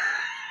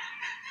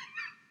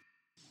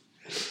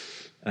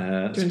 Do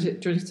you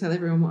want to tell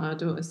everyone what our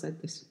daughter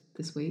said this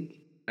week?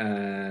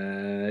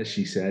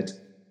 She said,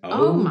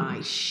 "Oh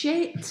my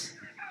shit!"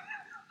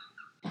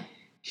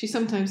 She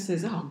sometimes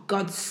says, "Oh,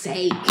 God's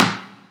sake,"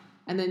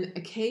 and then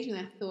occasionally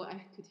I thought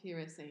I could hear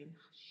her saying,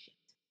 "Oh,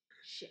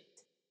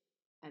 shit,"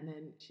 and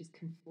then she's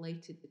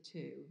conflated the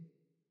two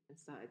and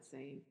started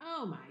saying,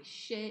 "Oh my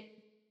shit."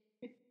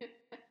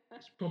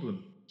 What's the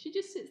problem? She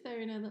just sits there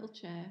in her little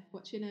chair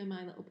watching her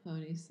My Little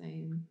Pony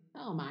saying,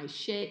 "Oh my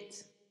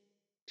shit."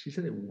 She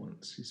said it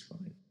once. She's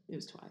fine. It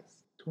was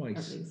twice.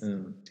 Twice. At least.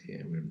 Oh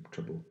dear, we're in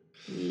trouble.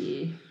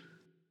 Yeah.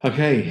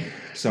 Okay,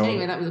 so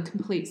Anyway, that was a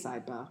complete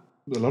sidebar.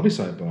 a lovely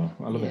sidebar.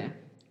 I love Yeah. it.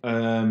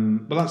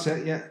 But that's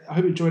it. Yeah, I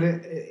hope you enjoyed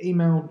it.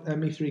 Email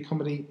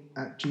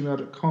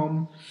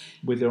me3comedy@gmail.com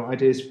with your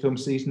ideas for film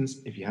seasons.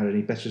 If you had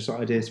any better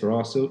ideas for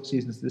our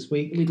seasons this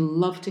week, We'd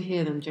love to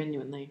hear them,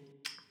 genuinely.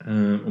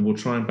 and we'll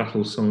try and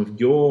battle some of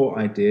your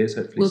ideas.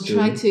 Hopefully, We'll soon.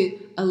 try to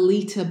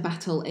Alita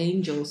battle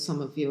Angel some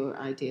of your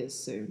ideas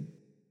soon.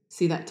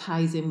 See, that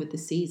ties in with the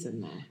season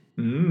there.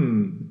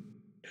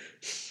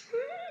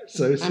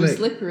 So I'm slick.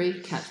 slippery.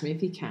 Catch me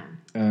if you can.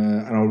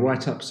 And I'll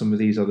write up some of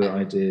these other You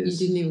ideas.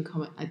 didn't even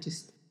comment. I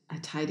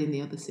tied in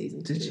the other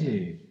season. Did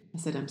you? I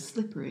said I'm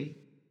slippery.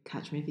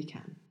 Catch Me If You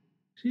Can.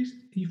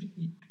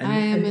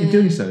 In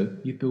doing so,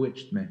 you've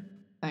bewitched me.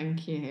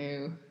 Thank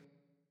you.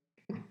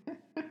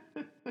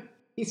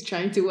 He's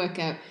trying to work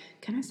out,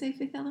 can I say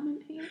Fifth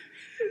Element here?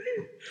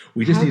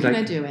 We just How need can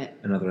I do it?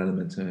 Another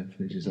element to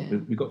finish this up. Yeah.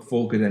 We've got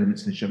 4 good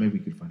elements in the show. Maybe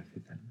we could find a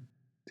 5th element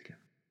together.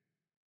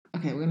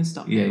 Okay, we're going to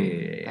stop now.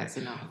 Yeah. That's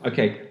enough.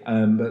 Okay,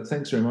 but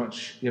thanks very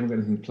much. You haven't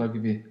got anything to plug,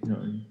 have you?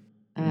 No.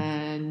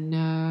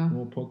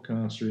 More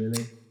podcasts,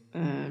 really.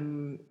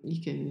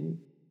 You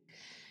can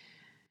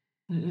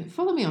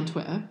follow me on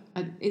Twitter.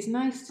 It's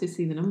nice to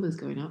see the numbers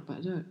going up, but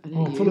I don't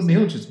follow me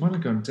on Twitter. Mine are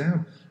going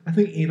down. I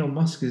think Elon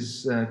Musk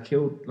has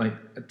killed like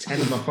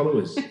 10 of my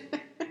followers.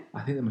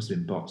 I think there must have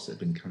been bots that have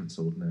been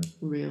cancelled now.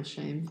 Real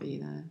shame for you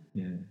there.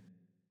 Yeah.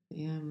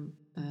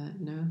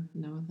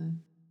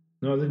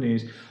 No other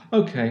news.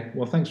 Okay,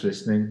 well, thanks for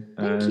listening.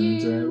 Thank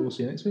you. We'll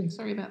see you next week.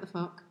 Sorry about the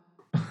fuck.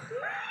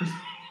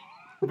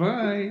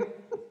 Bye.